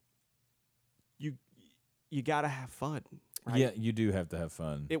you gotta have fun. Right? Yeah, you do have to have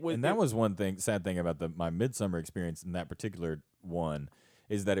fun. And that was one sad thing about my Midsummer experience in that particular one,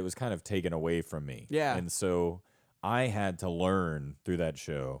 is that it was kind of taken away from me. Yeah. And so I had to learn through that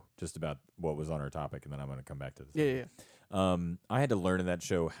show just about what was on our topic, and then I'm going to come back to this. Yeah. I had to learn in that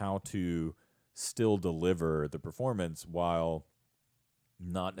show how to still deliver the performance while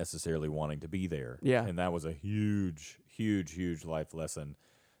not necessarily wanting to be there. Yeah. And that was a huge, huge, huge life lesson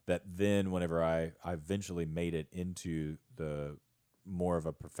that then whenever I eventually made it into the more of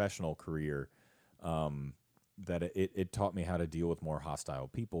a professional career, that it taught me how to deal with more hostile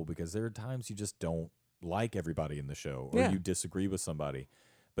people, because there are times you just don't like everybody in the show, or you disagree with somebody.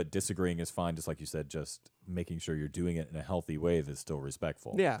 But disagreeing is fine, just like you said, just making sure you're doing it in a healthy way that's still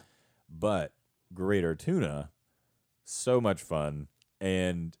respectful. Yeah. But Greater Tuna, so much fun.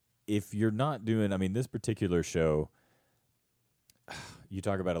 And if you're not doing, I mean, this particular show, you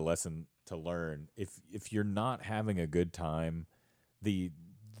talk about a lesson to learn. If you're not having a good time,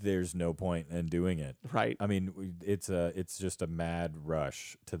 there's no point in doing it. Right. I mean, it's just a mad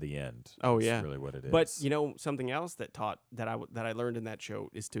rush to the end. Oh, That's yeah. really what it is. But something else that I learned in that show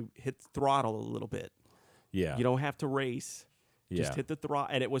is to hit the throttle a little bit. yeah, You don't have to race. Just yeah. hit the throttle.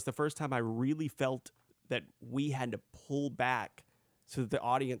 And it was the first time I really felt that we had to pull back so that the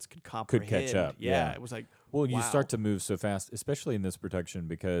audience could comprehend. catch up, yeah. It was like, Well, you wow. start to move so fast, especially in this production,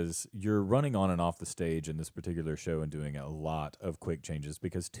 because you're running on and off the stage in this particular show and doing a lot of quick changes,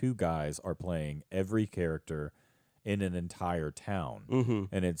 because two guys are playing every character in an entire town. Mm-hmm.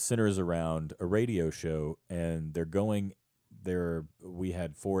 And it centers around a radio show, and we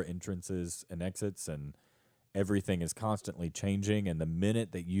had 4 entrances and exits, and everything is constantly changing, and the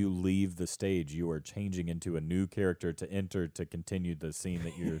minute that you leave the stage, you are changing into a new character to enter to continue the scene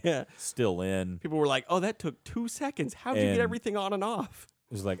that you're Yeah. still in. People were like, oh, that took 2 seconds. How'd you get And- everything on and off?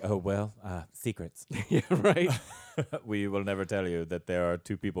 It was like, oh, well, secrets. Yeah, right. We will never tell you that there are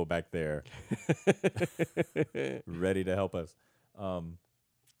 2 people back there ready to help us.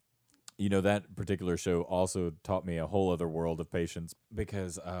 That particular show also taught me a whole other world of patience,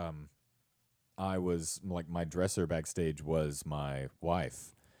 because I was like, my dresser backstage was my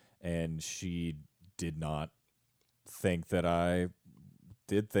wife, and she did not think that I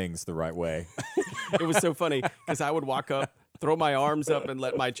did things the right way. It was so funny because I would walk up, throw my arms up, and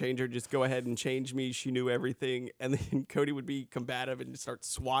let my changer just go ahead and change me. She knew everything. And then Cody would be combative and start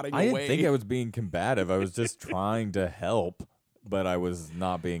swatting I away. didn't think I was being combative. I was just trying to help, but I was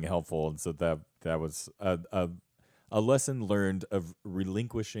not being helpful. And so that was a lesson learned of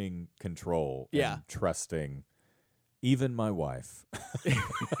relinquishing control Yeah. and trusting even my wife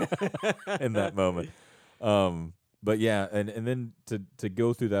in that moment. But yeah, and then to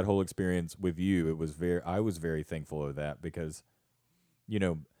go through that whole experience with you, I was very thankful of that, because,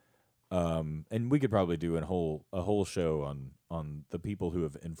 and we could probably do a whole show on the people who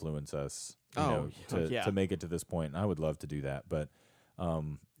have influenced us, to make it to this point. And I would love to do that, but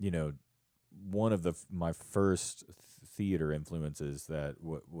one of my first theater influences that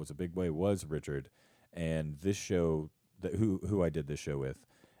was a big way was Richard, and this show who I did this show with.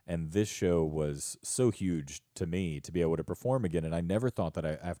 And this show was so huge to me to be able to perform again. And I never thought that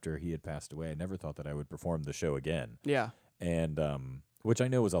after he had passed away, I never thought that I would perform the show again. Yeah. And which I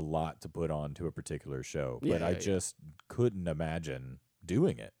know was a lot to put on to a particular show, but Yeah, I yeah. just couldn't imagine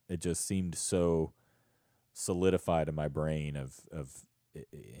doing it. It just seemed so solidified in my brain of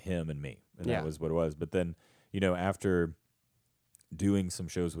him and me, and Yeah. that was what it was. But then, after doing some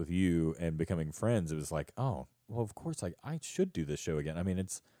shows with you and becoming friends, it was like, oh, well, of course, like I should do this show again. I mean,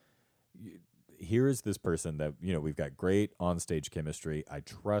 here is this person that we've got great onstage chemistry. I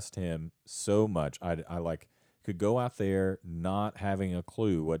trust him so much. I like could go out there not having a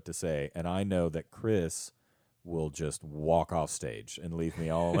clue what to say, and I know that Chris will just walk off stage and leave me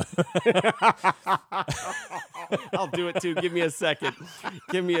all. I'll do it too. Give me a second.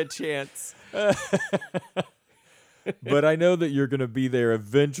 Give me a chance. But I know that you're going to be there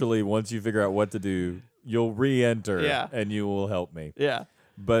eventually. Once you figure out what to do, you'll re-enter, Yeah. and you will help me. Yeah.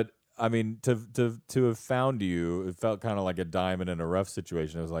 But I mean, to have found you, it felt kind of like a diamond in a rough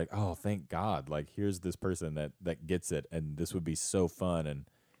situation. It was like, oh, thank God! Like here's this person that gets it, and this would be so fun, and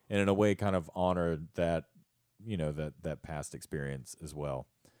in a way, kind of honored that that past experience as well.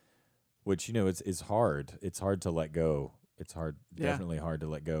 Which it's hard. It's hard to let go. It's hard, definitely hard to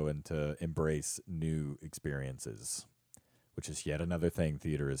let go and to embrace new experiences, which is yet another thing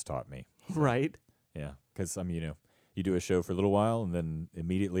theater has taught me. Right. Yeah, because you do a show for a little while, and then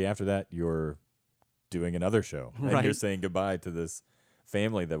immediately after that, you're doing another show, and Right. you're saying goodbye to this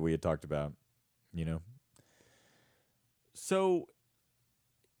family that we had talked about. So,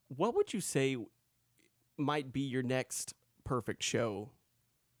 what would you say might be your next perfect show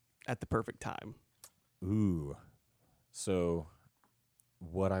at the perfect time? Ooh, so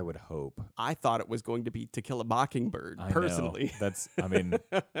what I would hope. I thought it was going to be To Kill a Mockingbird, I know. personally. That's, I mean,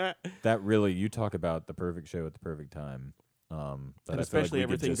 that really, you talk about the perfect show at the perfect time. That And I feel like especially we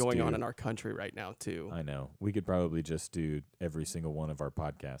could everything just going on do- in our country right now, too. I know. We could probably just do every single one of our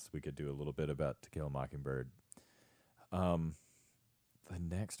podcasts. We could do a little bit about To Kill a Mockingbird. The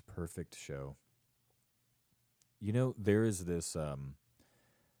next perfect show. There is this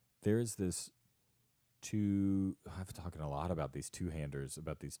I've talking a lot about these two-handers,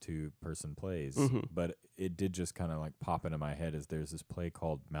 about these two-person plays, Mhm. but it did just kind of like pop into my head as there's this play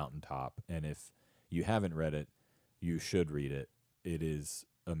called Mountaintop, and if you haven't read it, you should read it. It is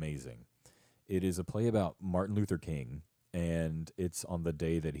amazing. It is a play about Martin Luther King, and it's on the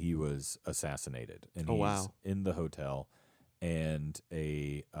day that he was assassinated, and Oh, he's wow. in the hotel, and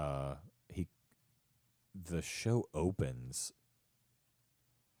the show opens.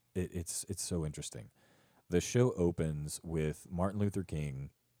 It's so interesting. The show opens with Martin Luther King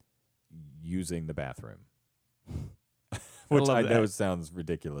using the bathroom, which love I know that. sounds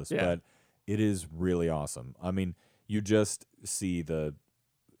ridiculous, Yeah. but it is really awesome. I mean, you just see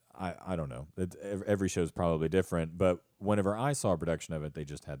I don't know. Every show is probably different, but whenever I saw a production of it, they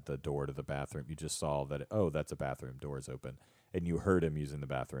just had the door to the bathroom. You just saw that, that's a bathroom, door's open, and you heard him using the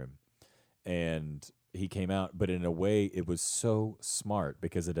bathroom. And he came out, but in a way, it was so smart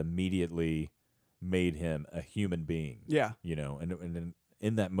because it immediately made him a human being. Yeah. And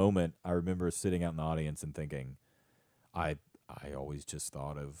in that moment, I remember sitting out in the audience and thinking, I always just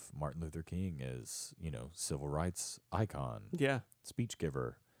thought of Martin Luther King as civil rights icon, Yeah. speech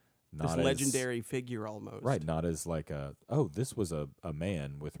giver, This not as legendary figure almost. right, not as like this was a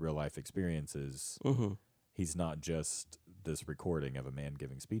man with real life experiences. Mm-hmm. He's not just this recording of a man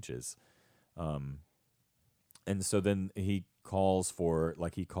giving speeches. And so then he calls for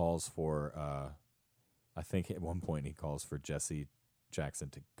I think at one point he calls for Jesse Jackson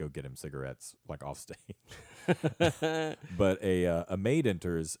to go get him cigarettes, like off stage. But a maid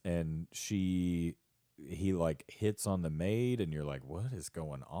enters, and he like hits on the maid, and you're like, what is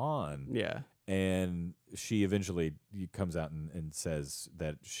going on? Yeah. And she eventually comes out and says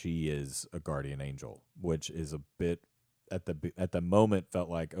that she is a guardian angel, which is a bit at the moment felt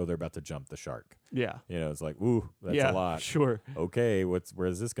like, oh, they're about to jump the shark. Yeah. It's like, ooh, that's Yeah, a lot. sure. Okay, where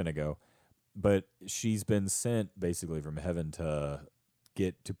is this going to go? But she's been sent basically from heaven to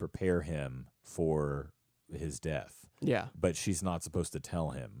prepare him for his death. Yeah. But she's not supposed to tell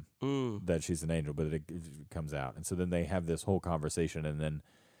him Mm. that she's an angel, but it comes out. And so then they have this whole conversation, and then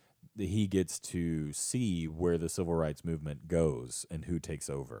he gets to see where the civil rights movement goes and who takes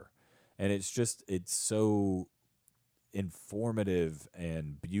over. And it's so informative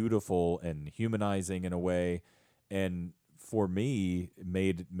and beautiful and humanizing in a way. And for me,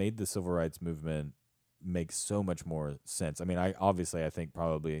 made the civil rights movement make so much more sense. I mean, I think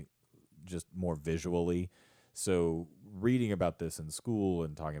probably just more visually. So reading about this in school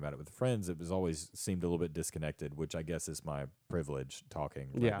and talking about it with friends, it was always seemed a little bit disconnected, which I guess is my privilege talking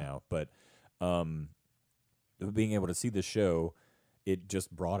right now. But being able to see the show, it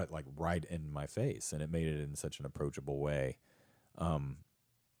just brought it like right in my face, and it made it in such an approachable way. And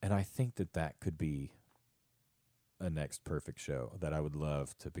I think that could be a next perfect show that I would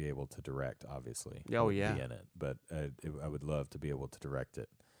love to be able to direct. Obviously, Oh, I wouldn't yeah. be in it, but I would love to be able to direct it.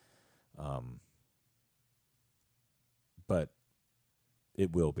 But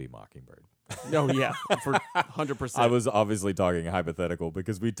it will be Mockingbird. Oh yeah, for 100%. I was obviously talking hypothetical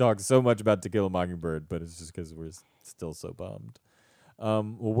because we talked so much about To Kill a Mockingbird, but it's just because we're still so bummed. Well,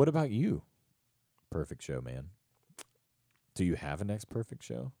 what about you? Perfect show, man. Do you have a next perfect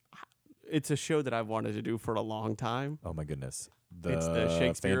show? It's a show that I've wanted to do for a long time. Oh my goodness. It's the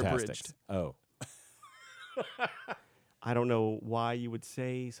Shakespeare Fantastics. Abridged. Oh. I don't know why you would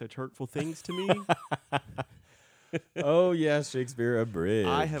say such hurtful things to me. Oh yeah, Shakespeare Abridged.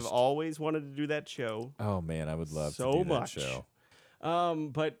 I have always wanted to do that show. Oh man, I would love so to do much. that show.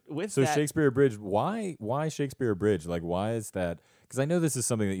 But with So that, Shakespeare Abridged, why Shakespeare Abridged? Like, why is that? Because I know this is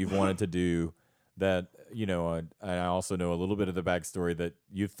something that you've wanted to do. That I also know a little bit of the backstory that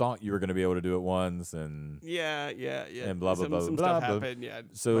you thought you were going to be able to do it once, and yeah, and blah blah some, blah some blah. stuff blah. happened. Yeah.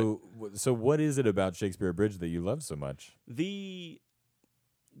 So what is it about Shakespeare Abridged that you love so much?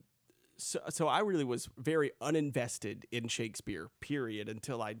 So I really was very uninvested in Shakespeare, period,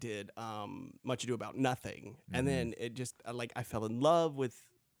 until I did Much Ado About Nothing. And then it just, I fell in love with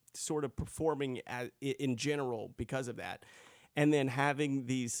sort of performing in general because of that. And then having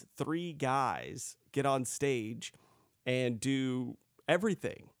these three guys get on stage and do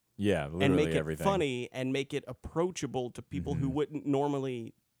everything. Yeah, literally and make everything. it funny and make it approachable to people who wouldn't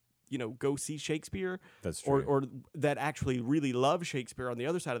normally go see Shakespeare. That's true. Or that actually really love Shakespeare on the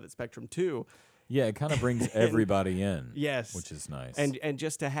other side of the spectrum too. Yeah, it kind of brings everybody in. Yes. Which is nice. And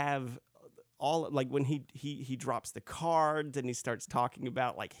just to have all, like, when he drops the cards and he starts talking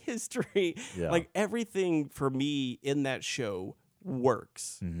about history, Yeah. everything for me in that show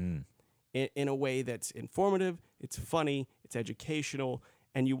works in a way that's informative, it's funny, it's educational,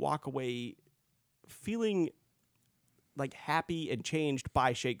 and you walk away feeling happy and changed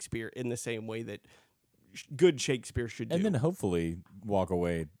by Shakespeare in the same way that good Shakespeare should do. And then hopefully walk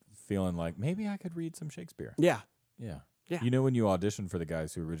away feeling like maybe I could read some Shakespeare. Yeah. Yeah. Yeah. You know, when you audition for the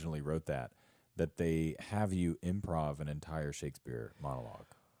guys who originally wrote that they have you improv an entire Shakespeare monologue.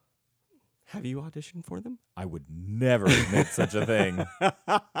 Have you auditioned for them? I would never admit such a thing.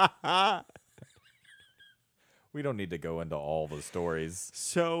 We don't need to go into all the stories.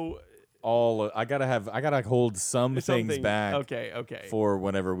 So I gotta hold some things something back. Okay. For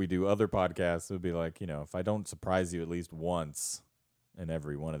whenever we do other podcasts, it would be like, if I don't surprise you at least once in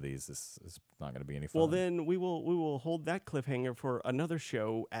every one of these, this is not going to be any fun. Well, then we will hold that cliffhanger for another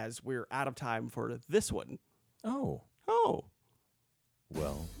show as we're out of time for this one. Oh,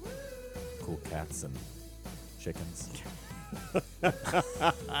 well, cool cats and chickens.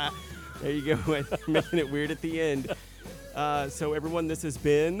 There you go, making it weird at the end. So everyone, this has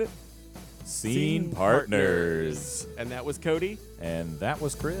been Scene Partners. And that was Cody. And that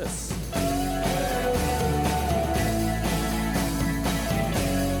was Chris.